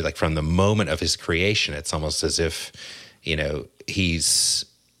 like from the moment of his creation, it's almost as if, he is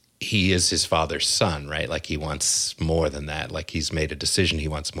his father's son, right? Like he wants more than that. Like he's made a decision, he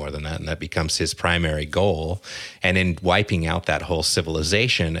wants more than that, and that becomes his primary goal. And in wiping out that whole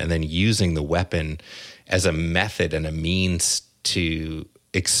civilization and then using the weapon as a method and a means to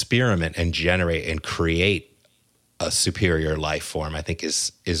experiment and generate and create a superior life form, I think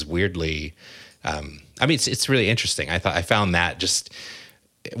is weirdly. I mean, it's really interesting. I found that just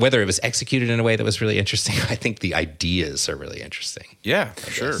whether it was executed in a way that was really interesting. I think the ideas are really interesting. Yeah,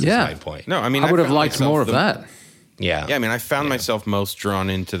 sure. Is my point. No, I mean, I would have liked more of that. Yeah. Yeah, I mean, I found myself most drawn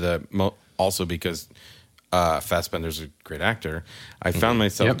into also because Fassbender's a great actor. I found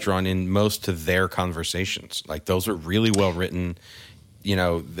myself drawn in most to their conversations. Like those were really well written. You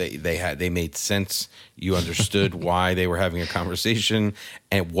know, they made sense. You understood why they were having a conversation,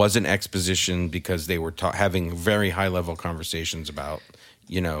 and it wasn't exposition because they were having very high level conversations about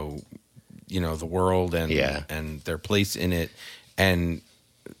you know the world and their place in it, and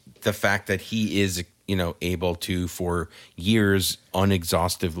the fact that he is able to for years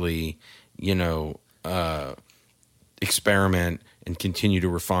unexhaustively experiment and continue to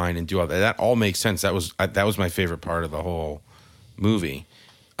refine and do all that. That all makes sense. That was my favorite part of the whole movie.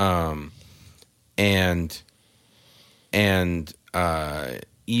 And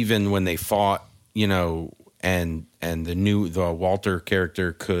even when they fought, and the Walter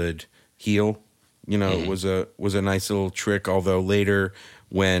character could heal, it was a nice little trick. Although later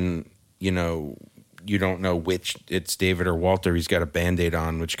when, you don't know which it's David or Walter, he's got a Band-Aid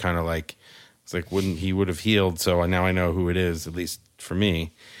on, which kind of like, it's like, he would have healed. So now I know who it is, at least for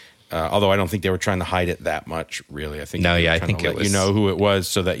me. Although I don't think they were trying to hide it that much, really. I think I think it was, who it was,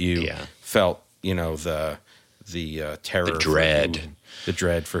 so that you felt the terror, the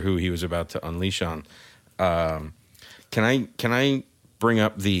dread for who he was about to unleash on. Can I bring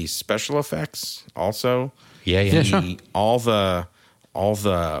up the special effects also? Yeah, sure. All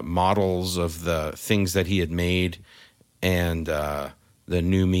the models of the things that he had made, and the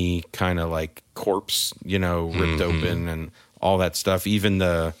Numi kind of like corpse, ripped open, and all that stuff. Even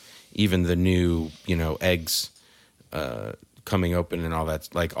the new, eggs coming open and all that,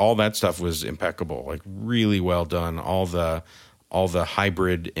 like all that stuff was impeccable, like really well done. All the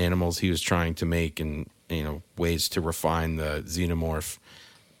hybrid animals he was trying to make, and ways to refine the xenomorph.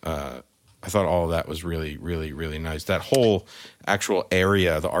 I thought all of that was really, really, really nice. That whole actual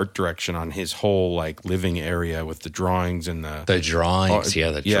area, the art direction on his whole like living area with the drawings and the drawings,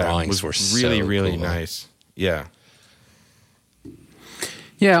 the drawings were really, so really cool. nice. Yeah.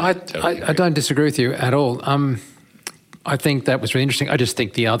 Yeah, I don't disagree with you at all. I think that was really interesting. I just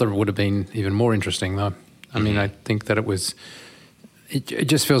think the other would have been even more interesting, though. I mean, I think that it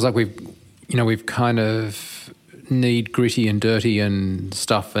just feels like we've kind of need gritty and dirty and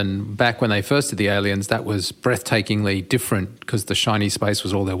stuff. And back when they first did the Aliens, that was breathtakingly different because the shiny space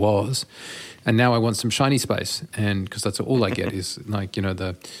was all there was. And now I want some shiny space, and because that's all I get is like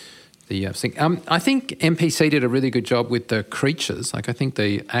the thing. I think MPC did a really good job with the creatures. Like I think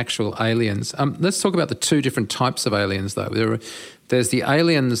the actual aliens. Let's talk about the two different types of aliens, though. There's the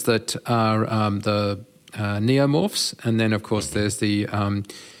aliens that are the neomorphs, and then of course there's the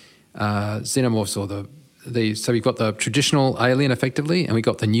xenomorphs, or so we've got the traditional alien effectively, and we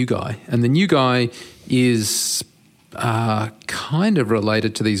got the new guy. And the new guy is kind of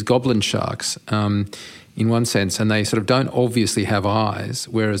related to these goblin sharks. In one sense, and they sort of don't obviously have eyes,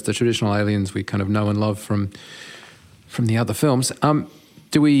 whereas the traditional aliens we kind of know and love from the other films.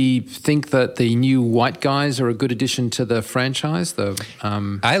 Do we think that the new white guys are a good addition to the franchise?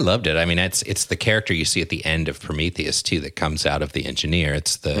 I loved it. I mean, it's the character you see at the end of Prometheus too that comes out of the engineer.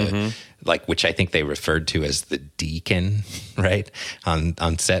 It's the which I think they referred to as the deacon, right,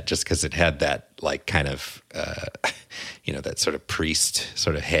 on set, just because it had that like kind of that sort of priest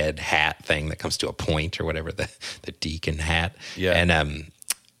sort of head hat thing that comes to a point or whatever, the deacon hat. Yeah. And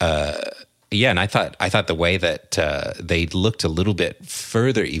and I thought the way that they looked a little bit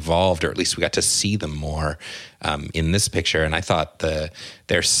further evolved, or at least we got to see them more in this picture. And I thought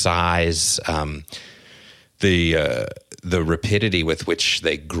their size, the rapidity with which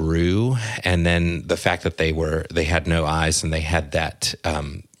they grew, and then the fact that they had no eyes and they had that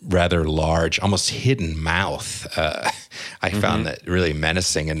rather large, almost hidden mouth. I found that really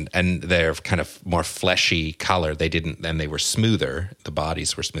menacing, and they're kind of more fleshy color. They were smoother. The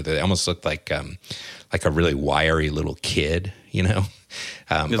bodies were smoother. They almost looked like a really wiry little kid, It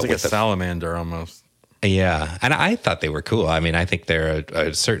was like a salamander almost. Yeah, and I thought they were cool. I mean, I think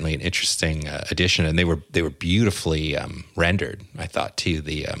they're certainly an interesting addition, and they were beautifully rendered. I thought too.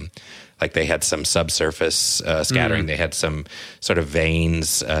 Like they had some subsurface scattering. They had some sort of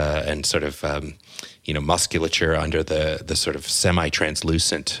veins and sort of musculature under the sort of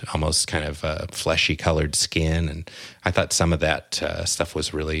semi-translucent, almost kind of fleshy colored skin. And I thought some of that stuff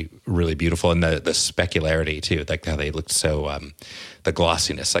was really, really beautiful. And the specularity too, like how they looked so, the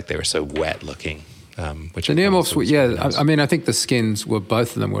glossiness, like they were so wet looking. Which the neomorphs, I mean, I think the skins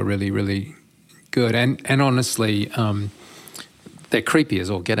both of them were really, really good. And honestly, they're creepy as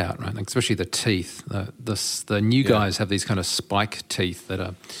all get out, right? Like especially the teeth. The new guys have these kind of spike teeth that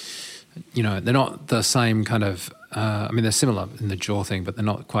are, they're not the same kind of. They're similar in the jaw thing, but they're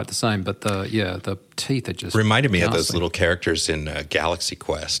not quite the same. But the teeth are just reminded me ghastly. of those little characters in Galaxy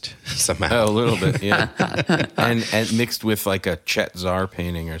Quest somehow. Oh, a little bit, yeah. and mixed with like a Chet Zar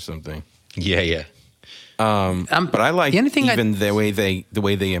painting or something. Yeah. But I like the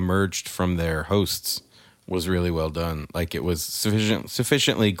way they emerged from their hosts was really well done. Like it was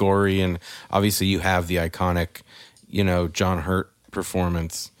sufficiently gory, and obviously you have the iconic, John Hurt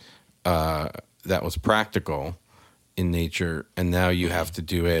performance that was practical in nature, and now you have to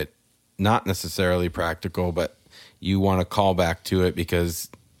do it not necessarily practical, but you want to call back to it because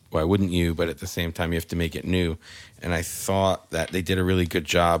why wouldn't you? But at the same time, you have to make it new. And I thought that they did a really good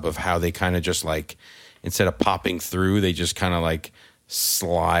job of how they kind of just like, instead of popping through, they just kind of like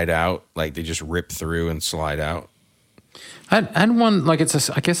slide out, like they just rip through and slide out. And one, like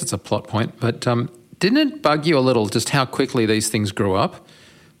I guess it's a plot point, but didn't it bug you a little just how quickly these things grew up?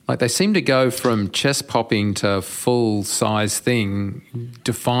 Like they seem to go from chest popping to full size thing,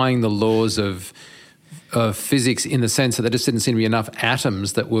 defying the laws of physics in the sense that there just didn't seem to be enough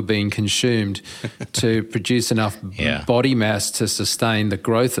atoms that were being consumed to produce enough body mass to sustain the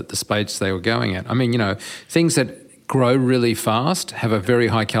growth at the space they were going at. I mean, things that grow really fast have a very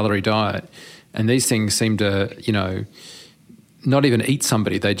high calorie diet, and these things seem to, not even eat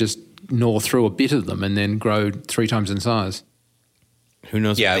somebody. They just gnaw through a bit of them and then grow 3 times in size. Who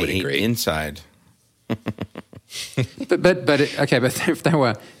knows Yeah, what I they would ate agree. inside? But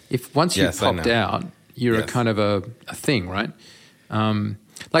if once you popped out, you're a kind of a thing, right? I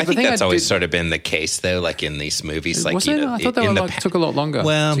think that's always sort of been the case, though. Like in these movies, like was it? I thought they took a lot longer.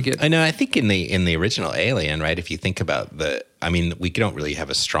 Well, to get. I know. I think in the original Alien, right? If you think about we don't really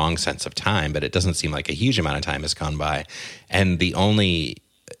have a strong sense of time, but it doesn't seem like a huge amount of time has gone by, and the only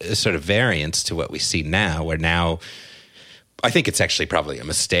sort of variance to what we see now, where now. I think it's actually probably a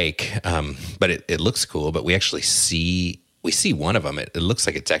mistake, but it looks cool. But we actually see one of them. It looks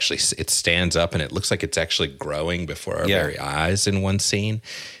like it stands up, and it looks like it's actually growing before our very eyes in one scene,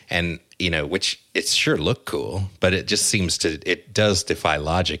 and which it sure looked cool, but it just it does defy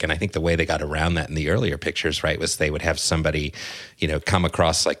logic. And I think the way they got around that in the earlier pictures, right, was they would have somebody, come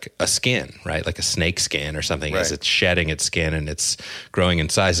across like a skin, right, like a snake skin or something, as it's shedding its skin and it's growing in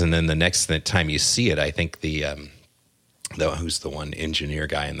size, and then the next time you see it, I think who's the one engineer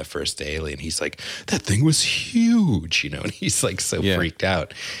guy in the first Alien? He's like, that thing was huge, and he's like so freaked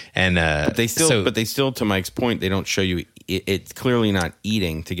out. And but they still, to Mike's point, they don't show you. It's clearly not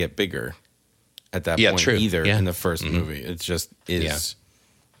eating to get bigger at that point either in the first movie. It just is. Yeah.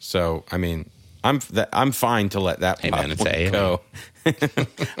 So I mean, I'm fine to let that point go.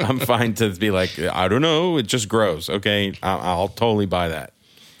 I'm fine to be like, I don't know, it just grows. Okay, I'll totally buy that.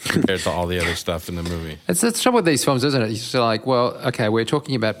 Compared to all the other stuff in the movie. It's the trouble with these films, isn't it? It's just like, well, okay, we're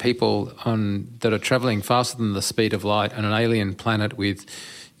talking about people that are traveling faster than the speed of light on an alien planet with,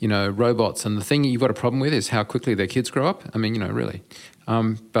 robots. And the thing you've got a problem with is how quickly their kids grow up. I mean, really.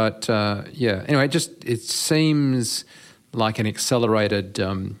 Anyway, it seems like an accelerated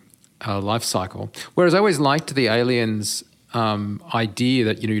life cycle. Whereas I always liked the aliens' idea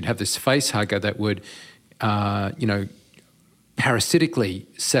that, you'd have this face hugger that would, parasitically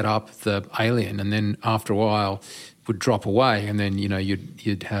set up the alien, and then after a while would drop away, and then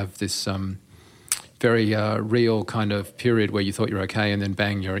you'd have this very real kind of period where you thought you're okay, and then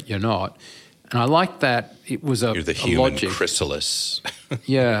bang, you're not. And I liked that it was you're the human logic. chrysalis.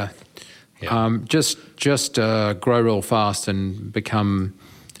 Yeah. Just grow real fast and become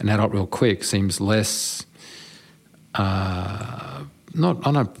an adult real quick seems less not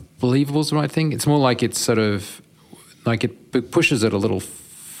unbelievable is the right thing. It's more like it's sort of like it pushes it a little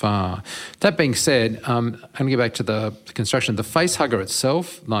far. That being said, I'm going to get back to the construction. The face hugger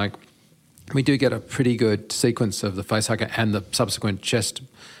itself, like we do get a pretty good sequence of the face hugger and the subsequent chest.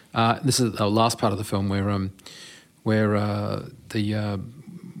 This is the last part of the film where the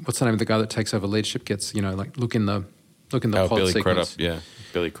what's the name of the guy that takes over leadership gets look in the pod Billy sequence. Crudup,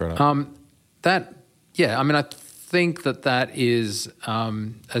 Billy Crudup. I think that is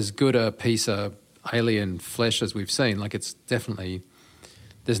as good a piece of alien flesh as we've seen. Like it's definitely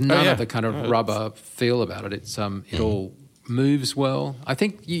there's none of the kind of rubber feel about it. It's it all moves well. I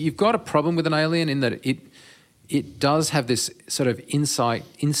think you've got a problem with an alien in that it does have this sort of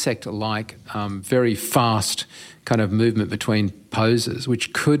insect-like, very fast kind of movement between poses,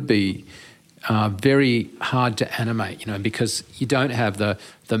 which could be very hard to animate, because you don't have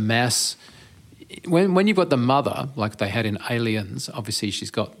the mass. When you've got the mother, like they had in Aliens, obviously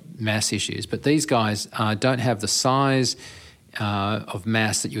she's got mass issues. But these guys don't have the size of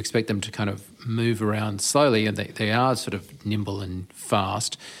mass that you expect them to kind of move around slowly, and they are sort of nimble and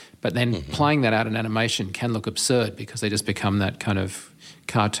fast. But then playing that out in animation can look absurd because they just become that kind of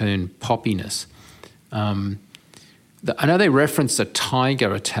cartoon poppiness. I know they referenced a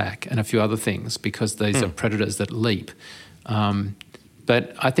tiger attack and a few other things because these are predators that leap.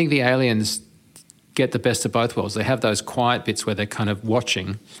 But I think the aliens get the best of both worlds. They have those quiet bits where they're kind of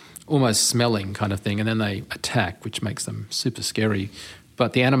watching, almost smelling kind of thing, and then they attack, which makes them super scary.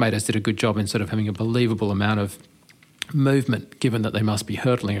 But the animators did a good job in sort of having a believable amount of movement, given that they must be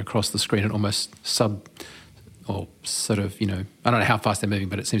hurtling across the screen at almost or sort of, I don't know how fast they're moving,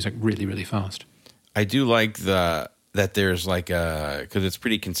 but it seems like really, really fast. I do like that there's like because it's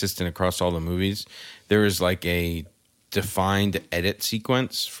pretty consistent across all the movies, there is like a defined edit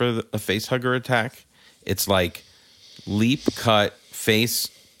sequence for a face hugger attack. It's like leap, cut, face,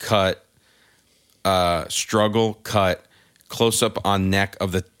 cut, struggle, cut, close up on neck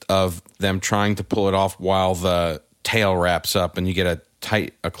of them trying to pull it off while the tail wraps up, and you get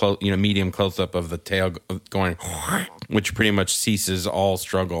medium close up of the tail going, which pretty much ceases all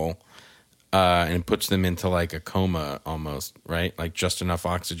struggle, and puts them into like a coma almost, right? Like just enough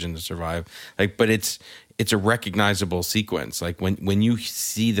oxygen to survive. Like, but it's a recognizable sequence. Like when you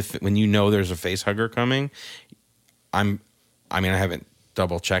see when you know there's a face hugger coming, I haven't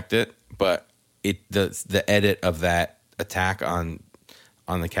double checked it, but the edit of that attack on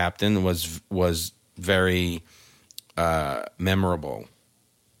the captain was very memorable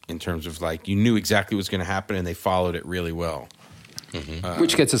in terms of like you knew exactly what was going to happen and they followed it really well.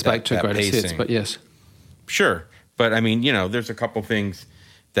 Which gets us back to greatest hits, but yes. Sure. But I mean, there's a couple things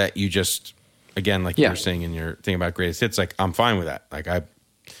that you just, again, like you were saying in your thing about greatest hits, like I'm fine with that. Like I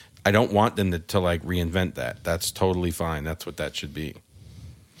don't want them to like reinvent that. That's totally fine. That's what that should be.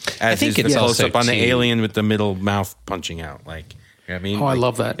 As I think it's close up on the alien with the middle mouth punching out. Like, I mean, I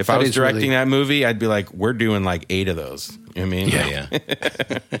love that. If I was directing that movie, I'd be like, we're doing like 8 of those. You know what I mean? Yeah.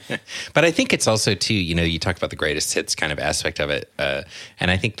 But I think it's also too, you talk about the greatest hits kind of aspect of it.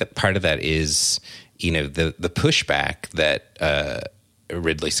 And I think that part of that is, the pushback that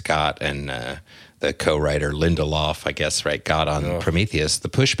Ridley Scott and the co-writer Lindelof, I guess, right, got on Prometheus. The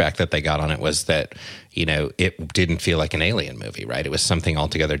pushback that they got on it was that, it didn't feel like an alien movie, right? It was something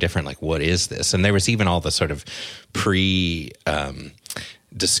altogether different. Like, what is this? And there was even all the sort of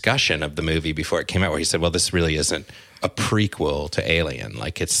discussion of the movie before it came out where he said, well, this really isn't a prequel to Alien.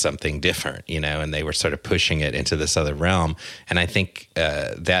 Like, it's something different, and they were sort of pushing it into this other realm. And I think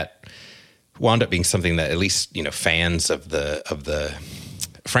that wound up being something that at least, fans of the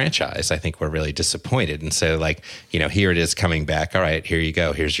franchise, I think, were really disappointed. And so, like, here it is coming back. All right, here you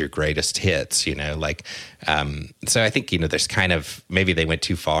go. Here's your greatest hits, so I think, there's kind of, maybe they went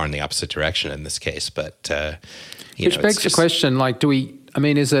too far in the opposite direction in this case, but, which begs the question, like,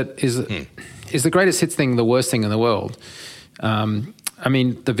 is the greatest hits thing the worst thing in the world? The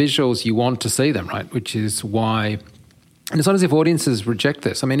visuals, you want to see them, right? Which is why, and it's not as if audiences reject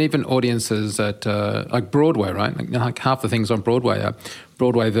this. Even audiences at like Broadway, right? Like half the things on Broadway are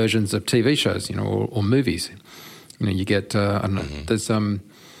Broadway versions of TV shows, or movies. You get I don't know. There's a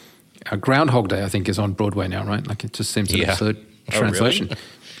Groundhog Day, I think, is on Broadway now, right? Like it just seems an absurd translation. Really?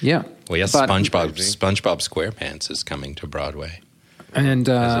 Yeah. Well, yes, SpongeBob SquarePants is coming to Broadway, and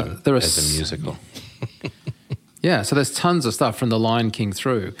there are as a musical. Yeah, so there's tons of stuff from The Lion King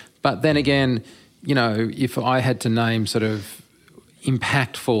through. But then again, if I had to name sort of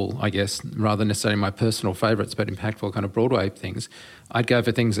impactful, I guess, rather than necessarily my personal favourites, but impactful kind of Broadway things, I'd go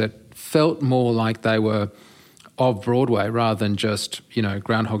for things that felt more like they were of Broadway rather than just,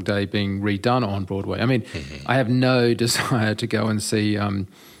 Groundhog Day being redone on Broadway. I have no desire to go and see,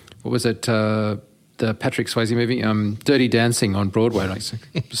 what was it, the Patrick Swayze movie, Dirty Dancing on Broadway. Like,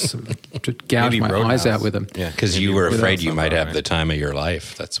 to gouge my eyes out with them. Yeah, because you were afraid you might have the time of your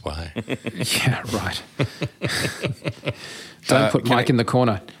life. That's why. Yeah, right. Don't put Mike in the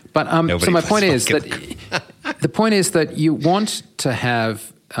corner. But so my point is that the point is that you want to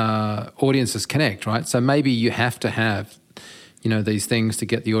have audiences connect, right? So maybe you have to have, these things to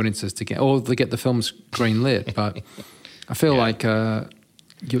get the audiences to get the films green lit. But I feel like.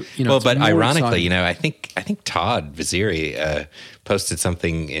 But ironically, exciting. I think Todd Vaziri posted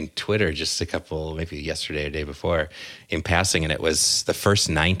something in Twitter just maybe yesterday or the day before, in passing, and it was the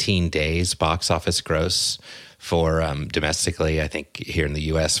first 19 days box office gross for domestically, I think here in the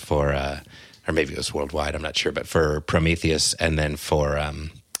U.S. for, or maybe it was worldwide, I'm not sure, but for Prometheus and then for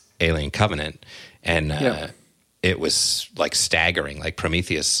Alien Covenant, and it was like staggering, like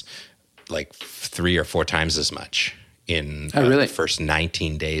Prometheus, like 3 or 4 times as much. in really? the first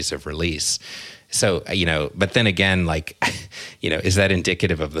 19 days of release. So, but then again, like, is that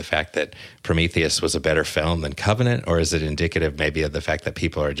indicative of the fact that Prometheus was a better film than Covenant? Or is it indicative maybe of the fact that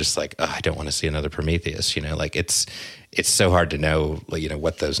people are just like, oh, I don't want to see another Prometheus? Like it's so hard to know,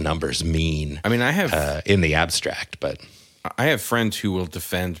 what those numbers mean. I mean, I have in the abstract, but I have friends who will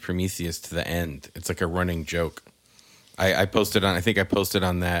defend Prometheus to the end. It's like a running joke. I posted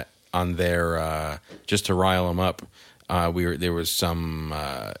on that on their just to rile them up. There was some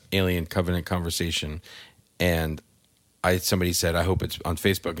Alien Covenant conversation, and somebody said, I hope it's on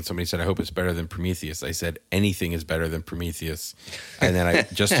Facebook, and somebody said, I hope it's better than Prometheus. I said, anything is better than Prometheus. And then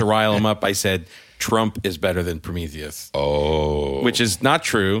just to rile them up, I said, Trump is better than Prometheus. Oh, which is not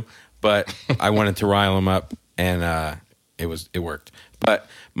true, but I wanted to rile them up, and it worked. But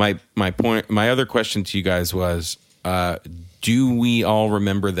my other question to you guys was, do we all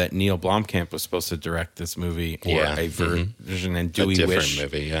remember that Neil Blomkamp was supposed to direct this movie or a version? And do we wish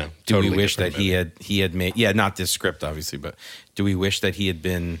movie? Yeah, do we wish that he had made not this script obviously, but do we wish that he had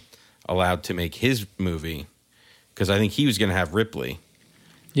been allowed to make his movie? Because I think he was going to have Ripley.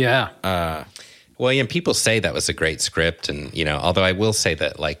 Yeah. Well, people say that was a great script, and although I will say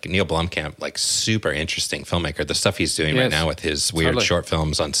that like Neil Blomkamp, like super interesting filmmaker, the stuff he's doing right now with his weird short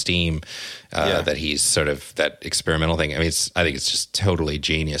films on Steam, that he's sort of that experimental thing. I mean, I think it's just totally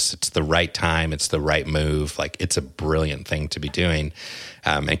genius. It's the right time, it's the right move. Like it's a brilliant thing to be doing,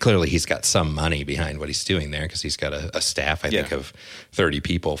 and clearly he's got some money behind what he's doing there because he's got a staff, I think, of 30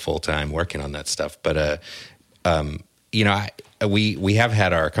 people full time working on that stuff. But we have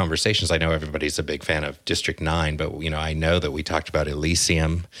had our conversations. I know everybody's a big fan of District 9, but I know that we talked about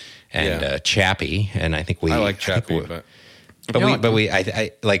Elysium and Chappie, and I think I like Chappie,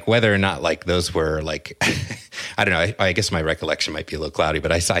 I like whether or not like those were like I don't know. I guess my recollection might be a little cloudy,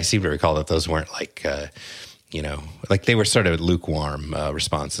 but I seem to recall that those weren't like like they were sort of lukewarm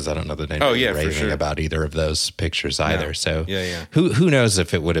responses. I don't know that anybody raving about either of those pictures either. No. So who knows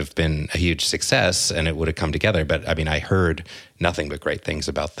if it would have been a huge success and it would have come together. But I mean, I heard nothing but great things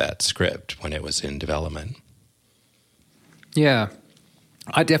about that script when it was in development. Yeah,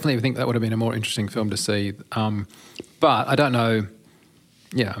 I definitely think that would have been a more interesting film to see. But I don't know.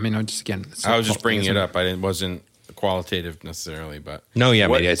 Yeah, I mean, I was just bringing it up. It wasn't qualitative necessarily, but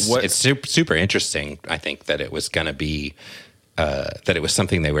it's super interesting. I think that it was going to be that it was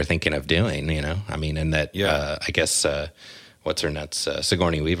something they were thinking of doing. I mean, and that I guess what's her nuts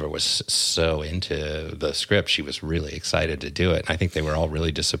Sigourney Weaver was so into the script, she was really excited to do it. And I think they were all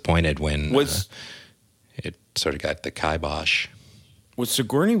really disappointed when it sort of got the kibosh. Was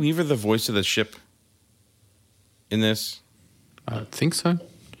Sigourney Weaver the voice of the ship in this? I think so.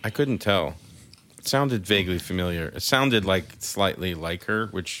 I couldn't tell. It sounded vaguely familiar. It sounded like slightly like her,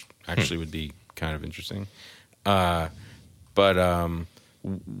 which actually would be kind of interesting. But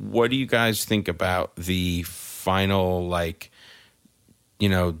what do you guys think about the final,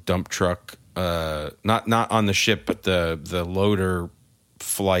 dump truck? Not on the ship, but the loader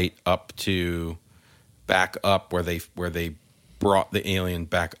flight back up where they brought the alien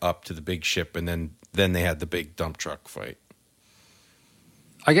back up to the big ship, and then they had the big dump truck fight.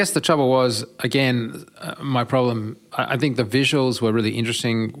 I guess the trouble was, again, my problem, I think the visuals were really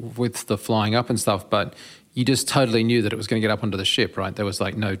interesting with the flying up and stuff, but you just totally knew that it was going to get up onto the ship, right? There was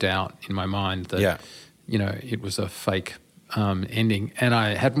no doubt in my mind that, it was a fake ending. And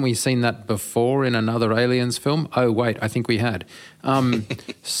hadn't we seen that before in another Aliens film? Oh, wait, I think we had.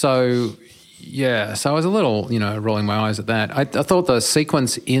 So I was a little, rolling my eyes at that. I thought the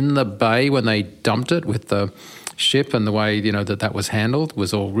sequence in the bay when they dumped it with the ship and the way that was handled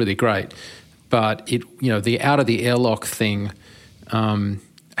was all really great, but the out of the airlock thing, I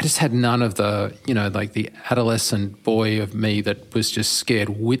just had none of the the adolescent boy of me that was just scared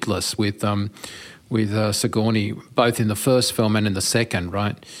witless with Sigourney, both in the first film and in the second.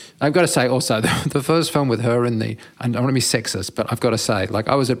 Right, I've got to say also the first film with her and I don't want to be sexist, but I've got to say,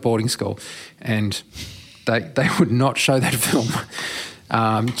 I was at boarding school and they would not show that film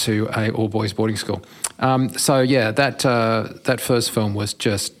to a all boys boarding school. That first film was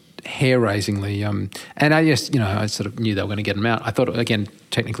just hair-raisingly, and I just, I sort of knew they were going to get them out. I thought, again,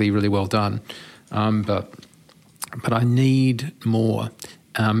 technically really well done, but I need more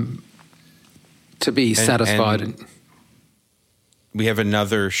to be satisfied. And we have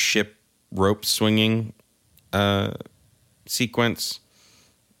another ship rope swinging sequence,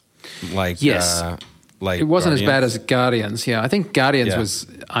 yes. It wasn't Guardians. as bad as Guardians. Yeah, I think Guardians was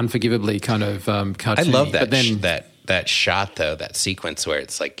unforgivably kind of cartoony. I love that. That shot though, that sequence where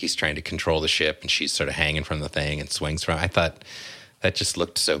it's like he's trying to control the ship and she's sort of hanging from the thing and swings from. I thought That just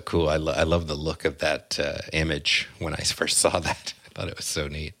looked so cool. I love the look of that image when I first saw that. I thought it was so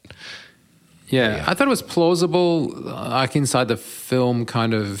neat. Yeah, I thought it was plausible, like inside the film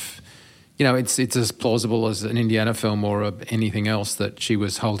kind of, it's as plausible as an Indiana film or anything else that she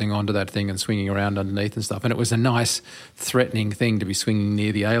was holding on to that thing and swinging around underneath and stuff. And it was a nice, threatening thing to be swinging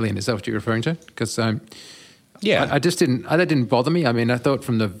near the alien. Is that what you're referring to? Because yeah, I just didn't, that didn't bother me. I mean, I thought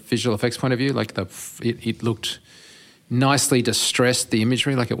from the visual effects point of view, like it looked nicely distressed, the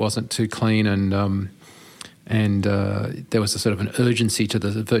imagery, like it wasn't too clean and there was a sort of an urgency to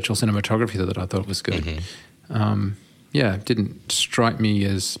the virtual cinematography that I thought was good. Mm-hmm. It didn't strike me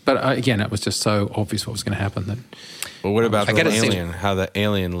as... But again, it was just so obvious what was going to happen. That. Well, what about the alien? How the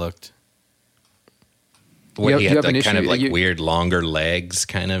alien looked? What, he had kind of like weird longer legs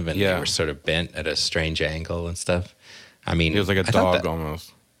kind of, and they were sort of bent at a strange angle and stuff. I mean... He was like a dog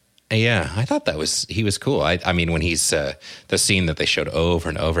almost. Yeah, I thought he was cool. I mean, when he's... the scene that they showed over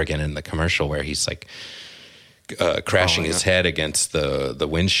and over again in the commercial where he's like... crashing his head against the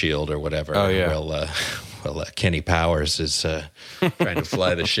windshield or whatever. Oh, yeah. Well, Kenny Powers is trying to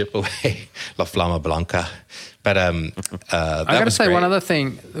fly the ship away, La Flama Blanca. But I got to say great. One other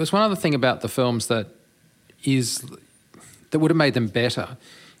thing. There was one other thing about the films that would have made them better,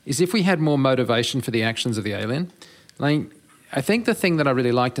 is if we had more motivation for the actions of the alien. Like, I think the thing that I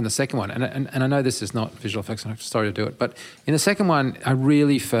really liked in the second one, and I know this is not visual effects, I'm sorry to do it, but in the second one, I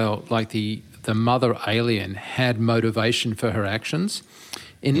really felt like the mother alien had motivation for her actions.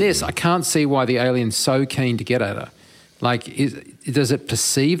 In this, I can't see why the alien's so keen to get at her. Like, does it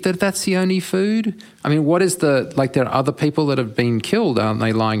perceive that that's the only food? I mean, what is there are other people that have been killed, aren't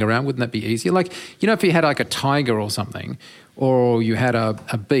they, lying around? Wouldn't that be easier? Like, if you had like a tiger or something, or you had a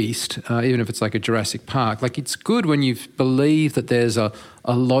beast, even if it's like a Jurassic Park, like it's good when you believe that there's a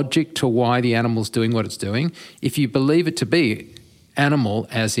logic to why the animal's doing what it's doing. If you believe it to be animal,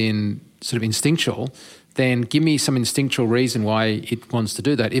 as in sort of instinctual, then give me some instinctual reason why it wants to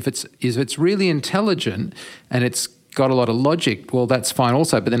do that. If it's really intelligent and it's got a lot of logic, well, that's fine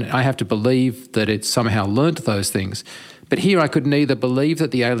also, but then I have to believe that it's somehow learnt those things. But here I could neither believe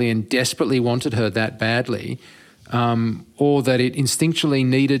that the alien desperately wanted her that badly or that it instinctually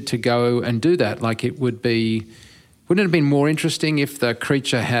needed to go and do that. Like, wouldn't it have been more interesting if the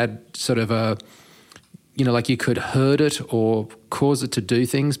creature had sort of a... like you could hurt it or cause it to do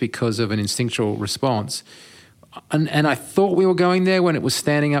things because of an instinctual response. And I thought we were going there when it was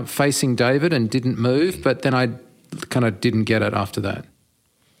standing up facing David and didn't move, but then I kind of didn't get it after that.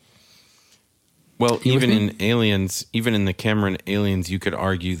 Well, even in Aliens, even in the Cameron Aliens, you could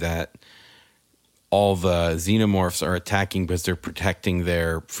argue that all the xenomorphs are attacking because they're protecting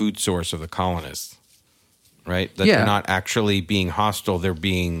their food source of the colonists, right? That they're not actually being hostile, they're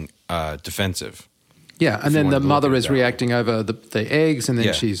being defensive. Yeah, and then the mother is reacting over the eggs, and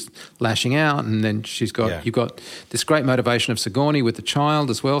then she's lashing out, and then you've got this great motivation of Sigourney with the child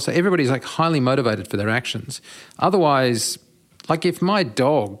as well. So everybody's like highly motivated for their actions. Otherwise, like if my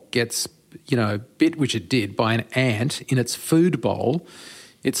dog gets, bit, which it did, by an ant in its food bowl,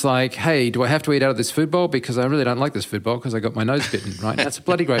 it's like, hey, do I have to eat out of this food bowl? Because I really don't like this food bowl because I got my nose bitten, right? That's a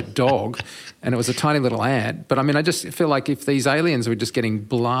bloody great dog, and it was a tiny little ant. But, I mean, I just feel like if these aliens were just getting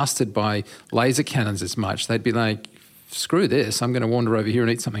blasted by laser cannons as much, they'd be like, screw this, I'm going to wander over here and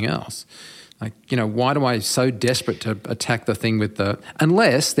eat something else. Like, why do I so desperate to attack the thing with the...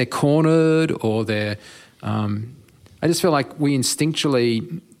 Unless they're cornered or they're... I just feel like we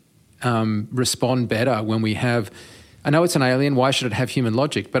instinctually respond better when we have... I know it's an alien. Why should it have human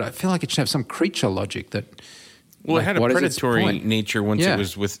logic? But I feel like it should have some creature logic that. Well, it had a predatory nature once it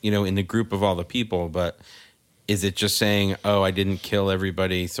was with in the group of all the people. But is it just saying, "Oh, I didn't kill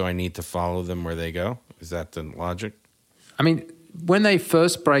everybody, so I need to follow them where they go"? Is that the logic? I mean, when they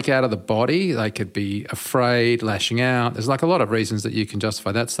first break out of the body, they could be afraid, lashing out. There's like a lot of reasons that you can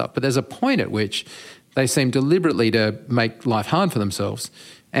justify that stuff. But there's a point at which they seem deliberately to make life hard for themselves,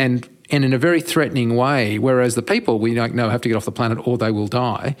 and in a very threatening way, whereas the people we don't know have to get off the planet or they will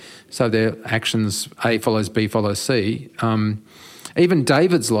die. So their actions, A follows B follows C. Even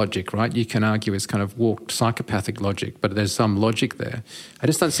David's logic, right, you can argue is kind of warped psychopathic logic, but there's some logic there. I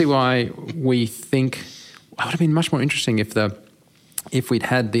just don't see why we think... It would have been much more interesting if we'd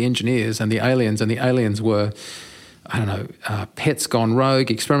had the engineers and the aliens were... I don't know, pets gone rogue,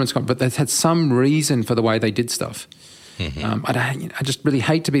 experiments gone... But they had some reason for the way they did stuff. Mm-hmm. I just really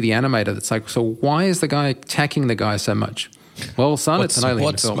hate to be the animator that's like, so why is the guy attacking the guy so much? Well, son, it's an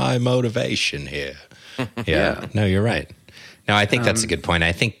alien film. What's my motivation here? Yeah. No, you're right. No, I think that's a good point.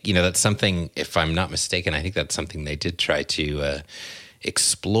 I think, that's something, if I'm not mistaken, I think that's something they did try to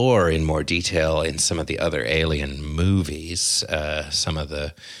explore in more detail in some of the other Alien movies. Some of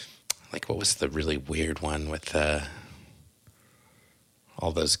the, like, what was the really weird one with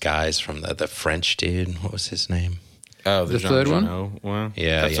all those guys from the French dude? What was his name? Oh, the third one? one?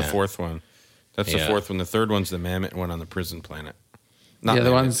 Yeah, That's yeah. the fourth one. That's the fourth one. The third one's the mammoth one on the prison planet. Not the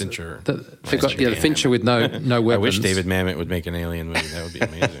Mamet, ones Fincher. the Fincher with no weapons. I wish David Mamet would make an Alien movie. That would be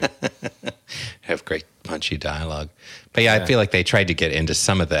amazing. Have great punchy dialogue. But yeah, I feel like they tried to get into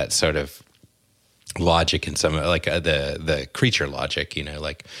some of that sort of logic and some like the creature logic, you know,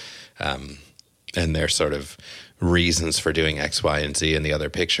 like and their sort of reasons for doing X, Y, and Z in the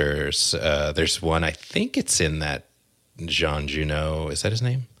other pictures. There's one, I think it's in that Jean Junot, is that his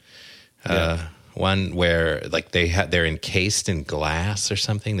name? Yeah. One where like they're encased in glass or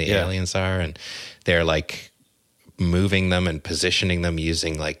something, the aliens are, and they're like moving them and positioning them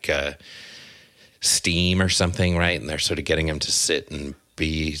using like steam or something, right? And they're sort of getting them to sit and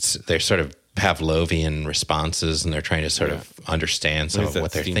they're sort of Pavlovian responses, and they're trying to sort of understand some of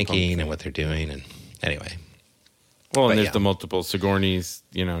what they're thinking and what they're doing. And anyway. Well, and there's the multiple Sigourney's,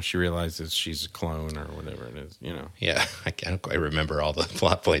 you know, she realizes she's a clone or whatever it is, you know. Yeah, I can't quite remember all the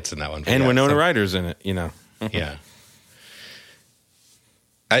plot points in that one. And Winona Ryder's in it, you know. Yeah.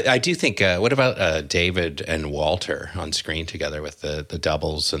 I do think, what about David and Walter on screen together with the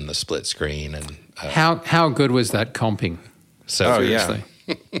doubles and the split screen? And How good was that comping? So Seriously.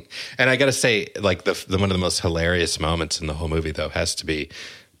 And I got to say, like the one of the most hilarious moments in the whole movie, though, has to be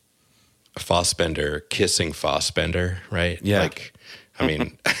Fassbender kissing Fassbender, right? Yeah. Like, I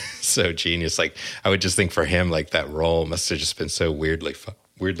mean, so genius. Like, I would just think for him, like that role must have just been so weirdly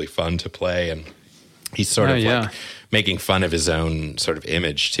fun to play, and he's sort of like making fun of his own sort of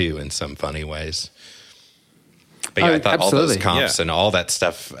image too in some funny ways. But yeah, I thought all those comps and all that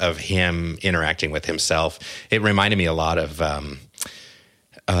stuff of him interacting with himself, it reminded me a lot of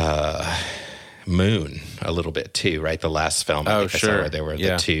Moon a little bit too, right? The last film, I think I saw where there were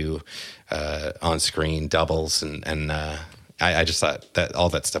the two on-screen doubles, and I just thought that all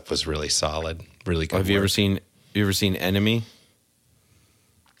that stuff was really solid, really good. Have you ever seen Enemy?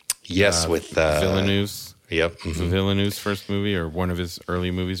 Yes, with Villeneuve's. Yep, mm-hmm. Villeneuve's first movie, or one of his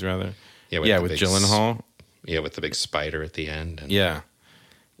early movies, rather. Yeah, with Gyllenhaal. Yeah, with the big spider at the end. And, yeah.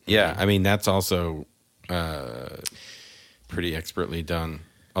 I mean, that's also pretty expertly done.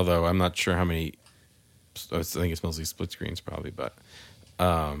 Although I'm not sure how many. I think it's mostly split screens, probably. But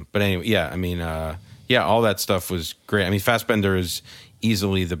anyway, yeah. I mean, all that stuff was great. I mean, Fassbender is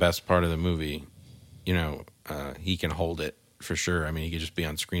easily the best part of the movie. You know, he can hold it for sure. I mean, he could just be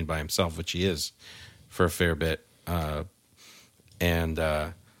on screen by himself, which he is for a fair bit. And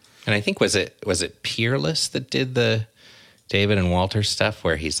I think was it Peerless that did the David and Walter stuff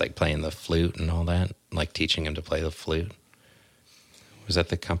where he's like playing the flute and all that, like teaching him to play the flute. Was that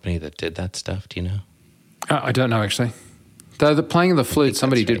the company that did that stuff? Do you know? I don't know, actually. Though the playing of the flute,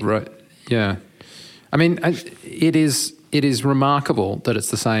 somebody did write. Yeah. I mean, it is remarkable that it's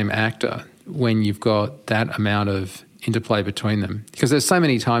the same actor when you've got that amount of interplay between them. Because there's so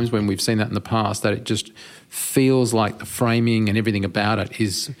many times when we've seen that in the past that it just feels like the framing and everything about it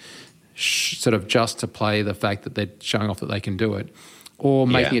is sort of just to play the fact that they're showing off that they can do it, or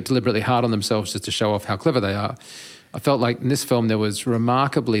making it deliberately hard on themselves just to show off how clever they are. I felt like in this film there was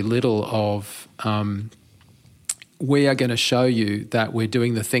remarkably little of we are going to show you that we're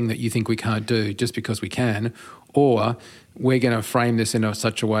doing the thing that you think we can't do just because we can, or we're going to frame this in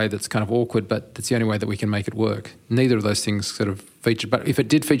such a way that's kind of awkward, but that's the only way that we can make it work. Neither of those things sort of featured, but if it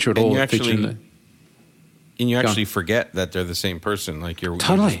did feature at all, it featured in the... And you actually forget that they're the same person. Like you're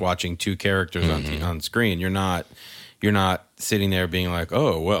just watching two characters on screen. You're not sitting there being like,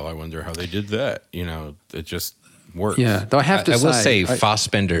 oh, well, I wonder how they did that. You know, it just works. Yeah, though I will say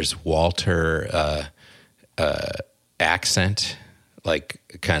Fassbender's Walter accent like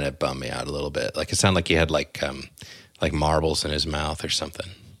kind of bummed me out a little bit. Like it sounded like he had like marbles in his mouth or something.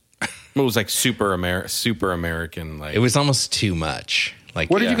 It was like super American. Like it was almost too much. Like,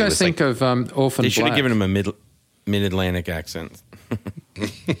 what did you guys think of Orphan Black? They should have given him a mid-Atlantic accent.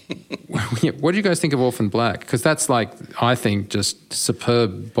 What do you guys think of Orphan Black? Because that's like, I think, just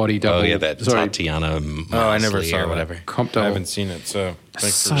superb body double. Oh yeah, that Tatiana. I never saw or whatever. Comp double. I haven't seen it, so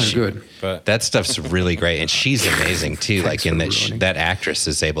so good. But that stuff's really great, and she's amazing too. Like in that actress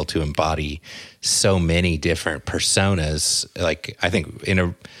is able to embody so many different personas. Like I think in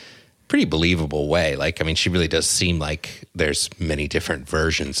a pretty believable way. Like, I mean, she really does seem like there's many different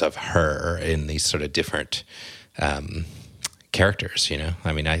versions of her in these sort of different characters, you know?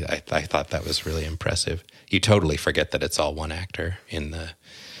 I mean, I thought that was really impressive. You totally forget that it's all one actor in the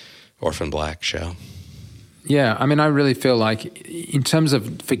Orphan Black show. Yeah, I mean, I really feel like in terms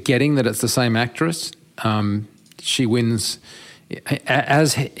of forgetting that it's the same actress, she wins.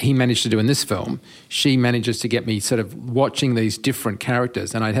 As he managed to do in this film, she manages to get me sort of watching these different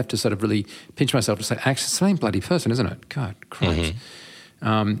characters, and I'd have to sort of really pinch myself to say, actually, it's the same bloody person, isn't it? God, Christ.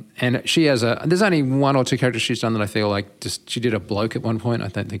 And she has there's only one or two characters she's done that I feel like just she did a bloke at one point. I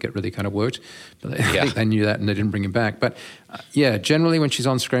don't think it really kind of worked, but I think they knew that and they didn't bring him back. But yeah, generally when she's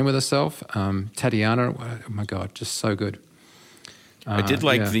on screen with herself, Tatiana, oh my God, just so good. I did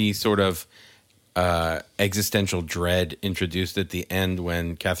like the sort of existential dread introduced at the end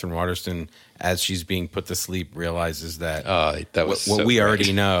when Catherine Waterston, as she's being put to sleep, realizes that that was what so we great.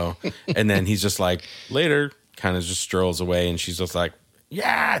 already know, and then he's just like later, kind of just strolls away, and she's just like,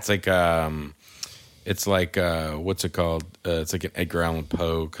 yeah, it's like what's it called? It's like an Edgar Allan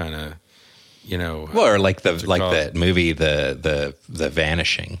Poe kind of, well, or like that movie, the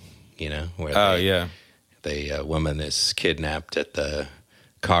Vanishing, where the woman is kidnapped at the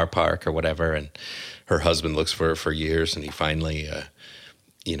car park or whatever, and her husband looks for her for years, and he finally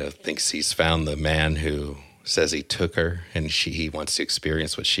thinks he's found the man who says he took her, and he wants to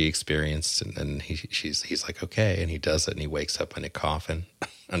experience what she experienced, and then he's like, okay, and he does it, and he wakes up in a coffin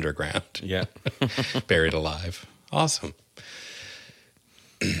underground, buried alive. Awesome.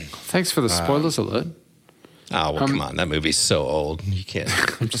 Thanks for the spoilers alert. Oh, well, come on. That movie's so old. You can't.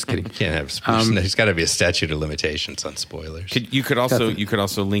 I'm just kidding. You can't have. There's got to be a statute of limitations on spoilers. You could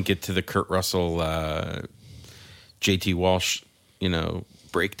also link it to the Kurt Russell, J.T. Walsh,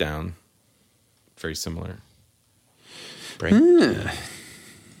 breakdown. Very similar. I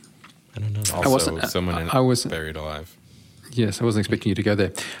don't know. Also, someone buried alive. Yes, I wasn't expecting you to go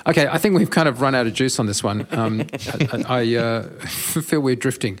there. Okay, I think we've kind of run out of juice on this one. I feel we're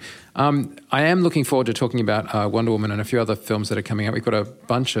drifting. I am looking forward to talking about Wonder Woman and a few other films that are coming out. We've got a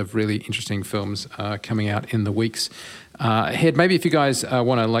bunch of really interesting films coming out in the weeks ahead. Maybe if you guys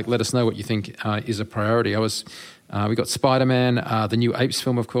want to let us know what you think is a priority. We got Spider-Man, the new Apes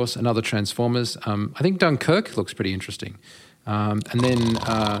film, of course, and other Transformers. I think Dunkirk looks pretty interesting.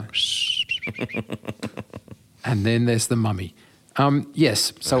 And then there's The Mummy.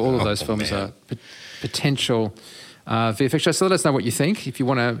 Yes, so all of those films are potential VFX shows. So let us know what you think. If you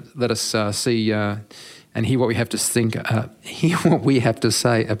want to let us see and hear what we have to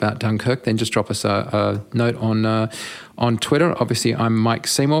say about Dunkirk, then just drop us a note on Twitter. Obviously, I'm Mike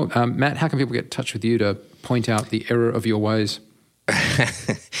Seymour. Matt, how can people get in touch with you to point out the error of your ways?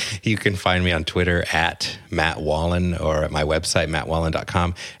 You can find me on Twitter at Matt Wallen or at my website,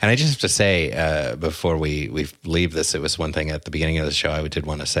 mattwallen.com. And I just have to say, before we leave this, it was one thing at the beginning of the show I did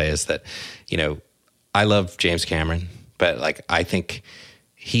want to say is that, I love James Cameron, but I think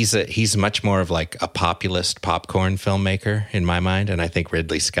he's much more of a populist popcorn filmmaker in my mind. And I think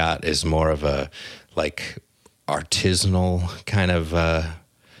Ridley Scott is more of a artisanal kind of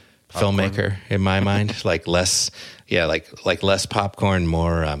filmmaker in my mind, less popcorn,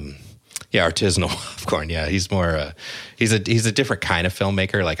 more artisanal popcorn. Yeah, he's more he's a different kind of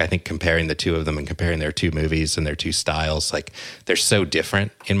filmmaker. I think comparing the two of them and comparing their two movies and their two styles, they're so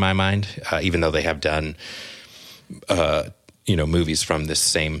different in my mind, even though they have done movies from this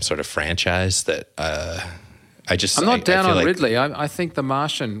same sort of franchise that I'm not down on Ridley. I think The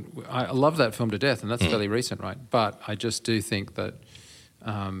Martian, I love that film to death, and that's fairly recent, right? But I just do think that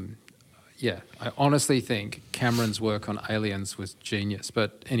I honestly think Cameron's work on Aliens was genius.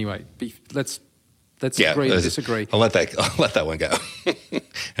 But anyway, let's agree to disagree. I'll let that one go.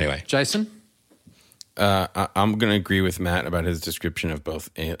 Anyway, Jason, I'm going to agree with Matt about his description of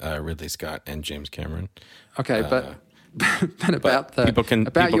both Ridley Scott and James Cameron. Okay, but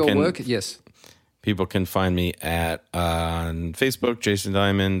about your work, yes. People can find me on Facebook, Jason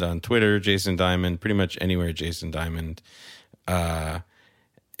Diamond, on Twitter, Jason Diamond, pretty much anywhere, Jason Diamond.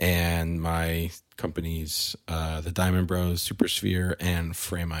 And my companies, the Diamond Bros, Supersphere, and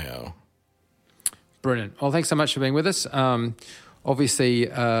Frame.io. Brilliant. Well, thanks so much for being with us. Obviously,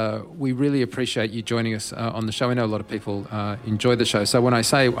 we really appreciate you joining us on the show. I know a lot of people enjoy the show. So when I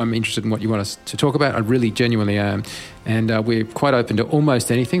say I'm interested in what you want us to talk about, I really genuinely am. And we're quite open to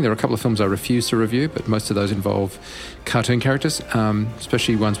almost anything. There are a couple of films I refuse to review, but most of those involve cartoon characters,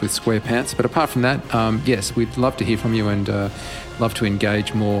 especially ones with square pants. But apart from that, yes, we'd love to hear from you and love to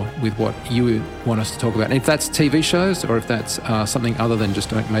engage more with what you want us to talk about. And if that's TV shows or if that's something other than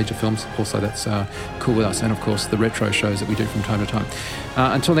just major films, also that's cool with us. And of course, the retro shows that we do from time to time.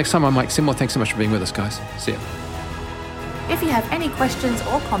 Until next time, I'm Mike Seymour. Thanks so much for being with us, guys. See ya. If you have any questions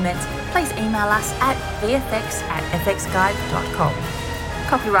or comments, please email us at vfx@fxguide.com.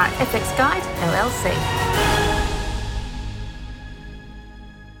 Copyright FX Guide, LLC.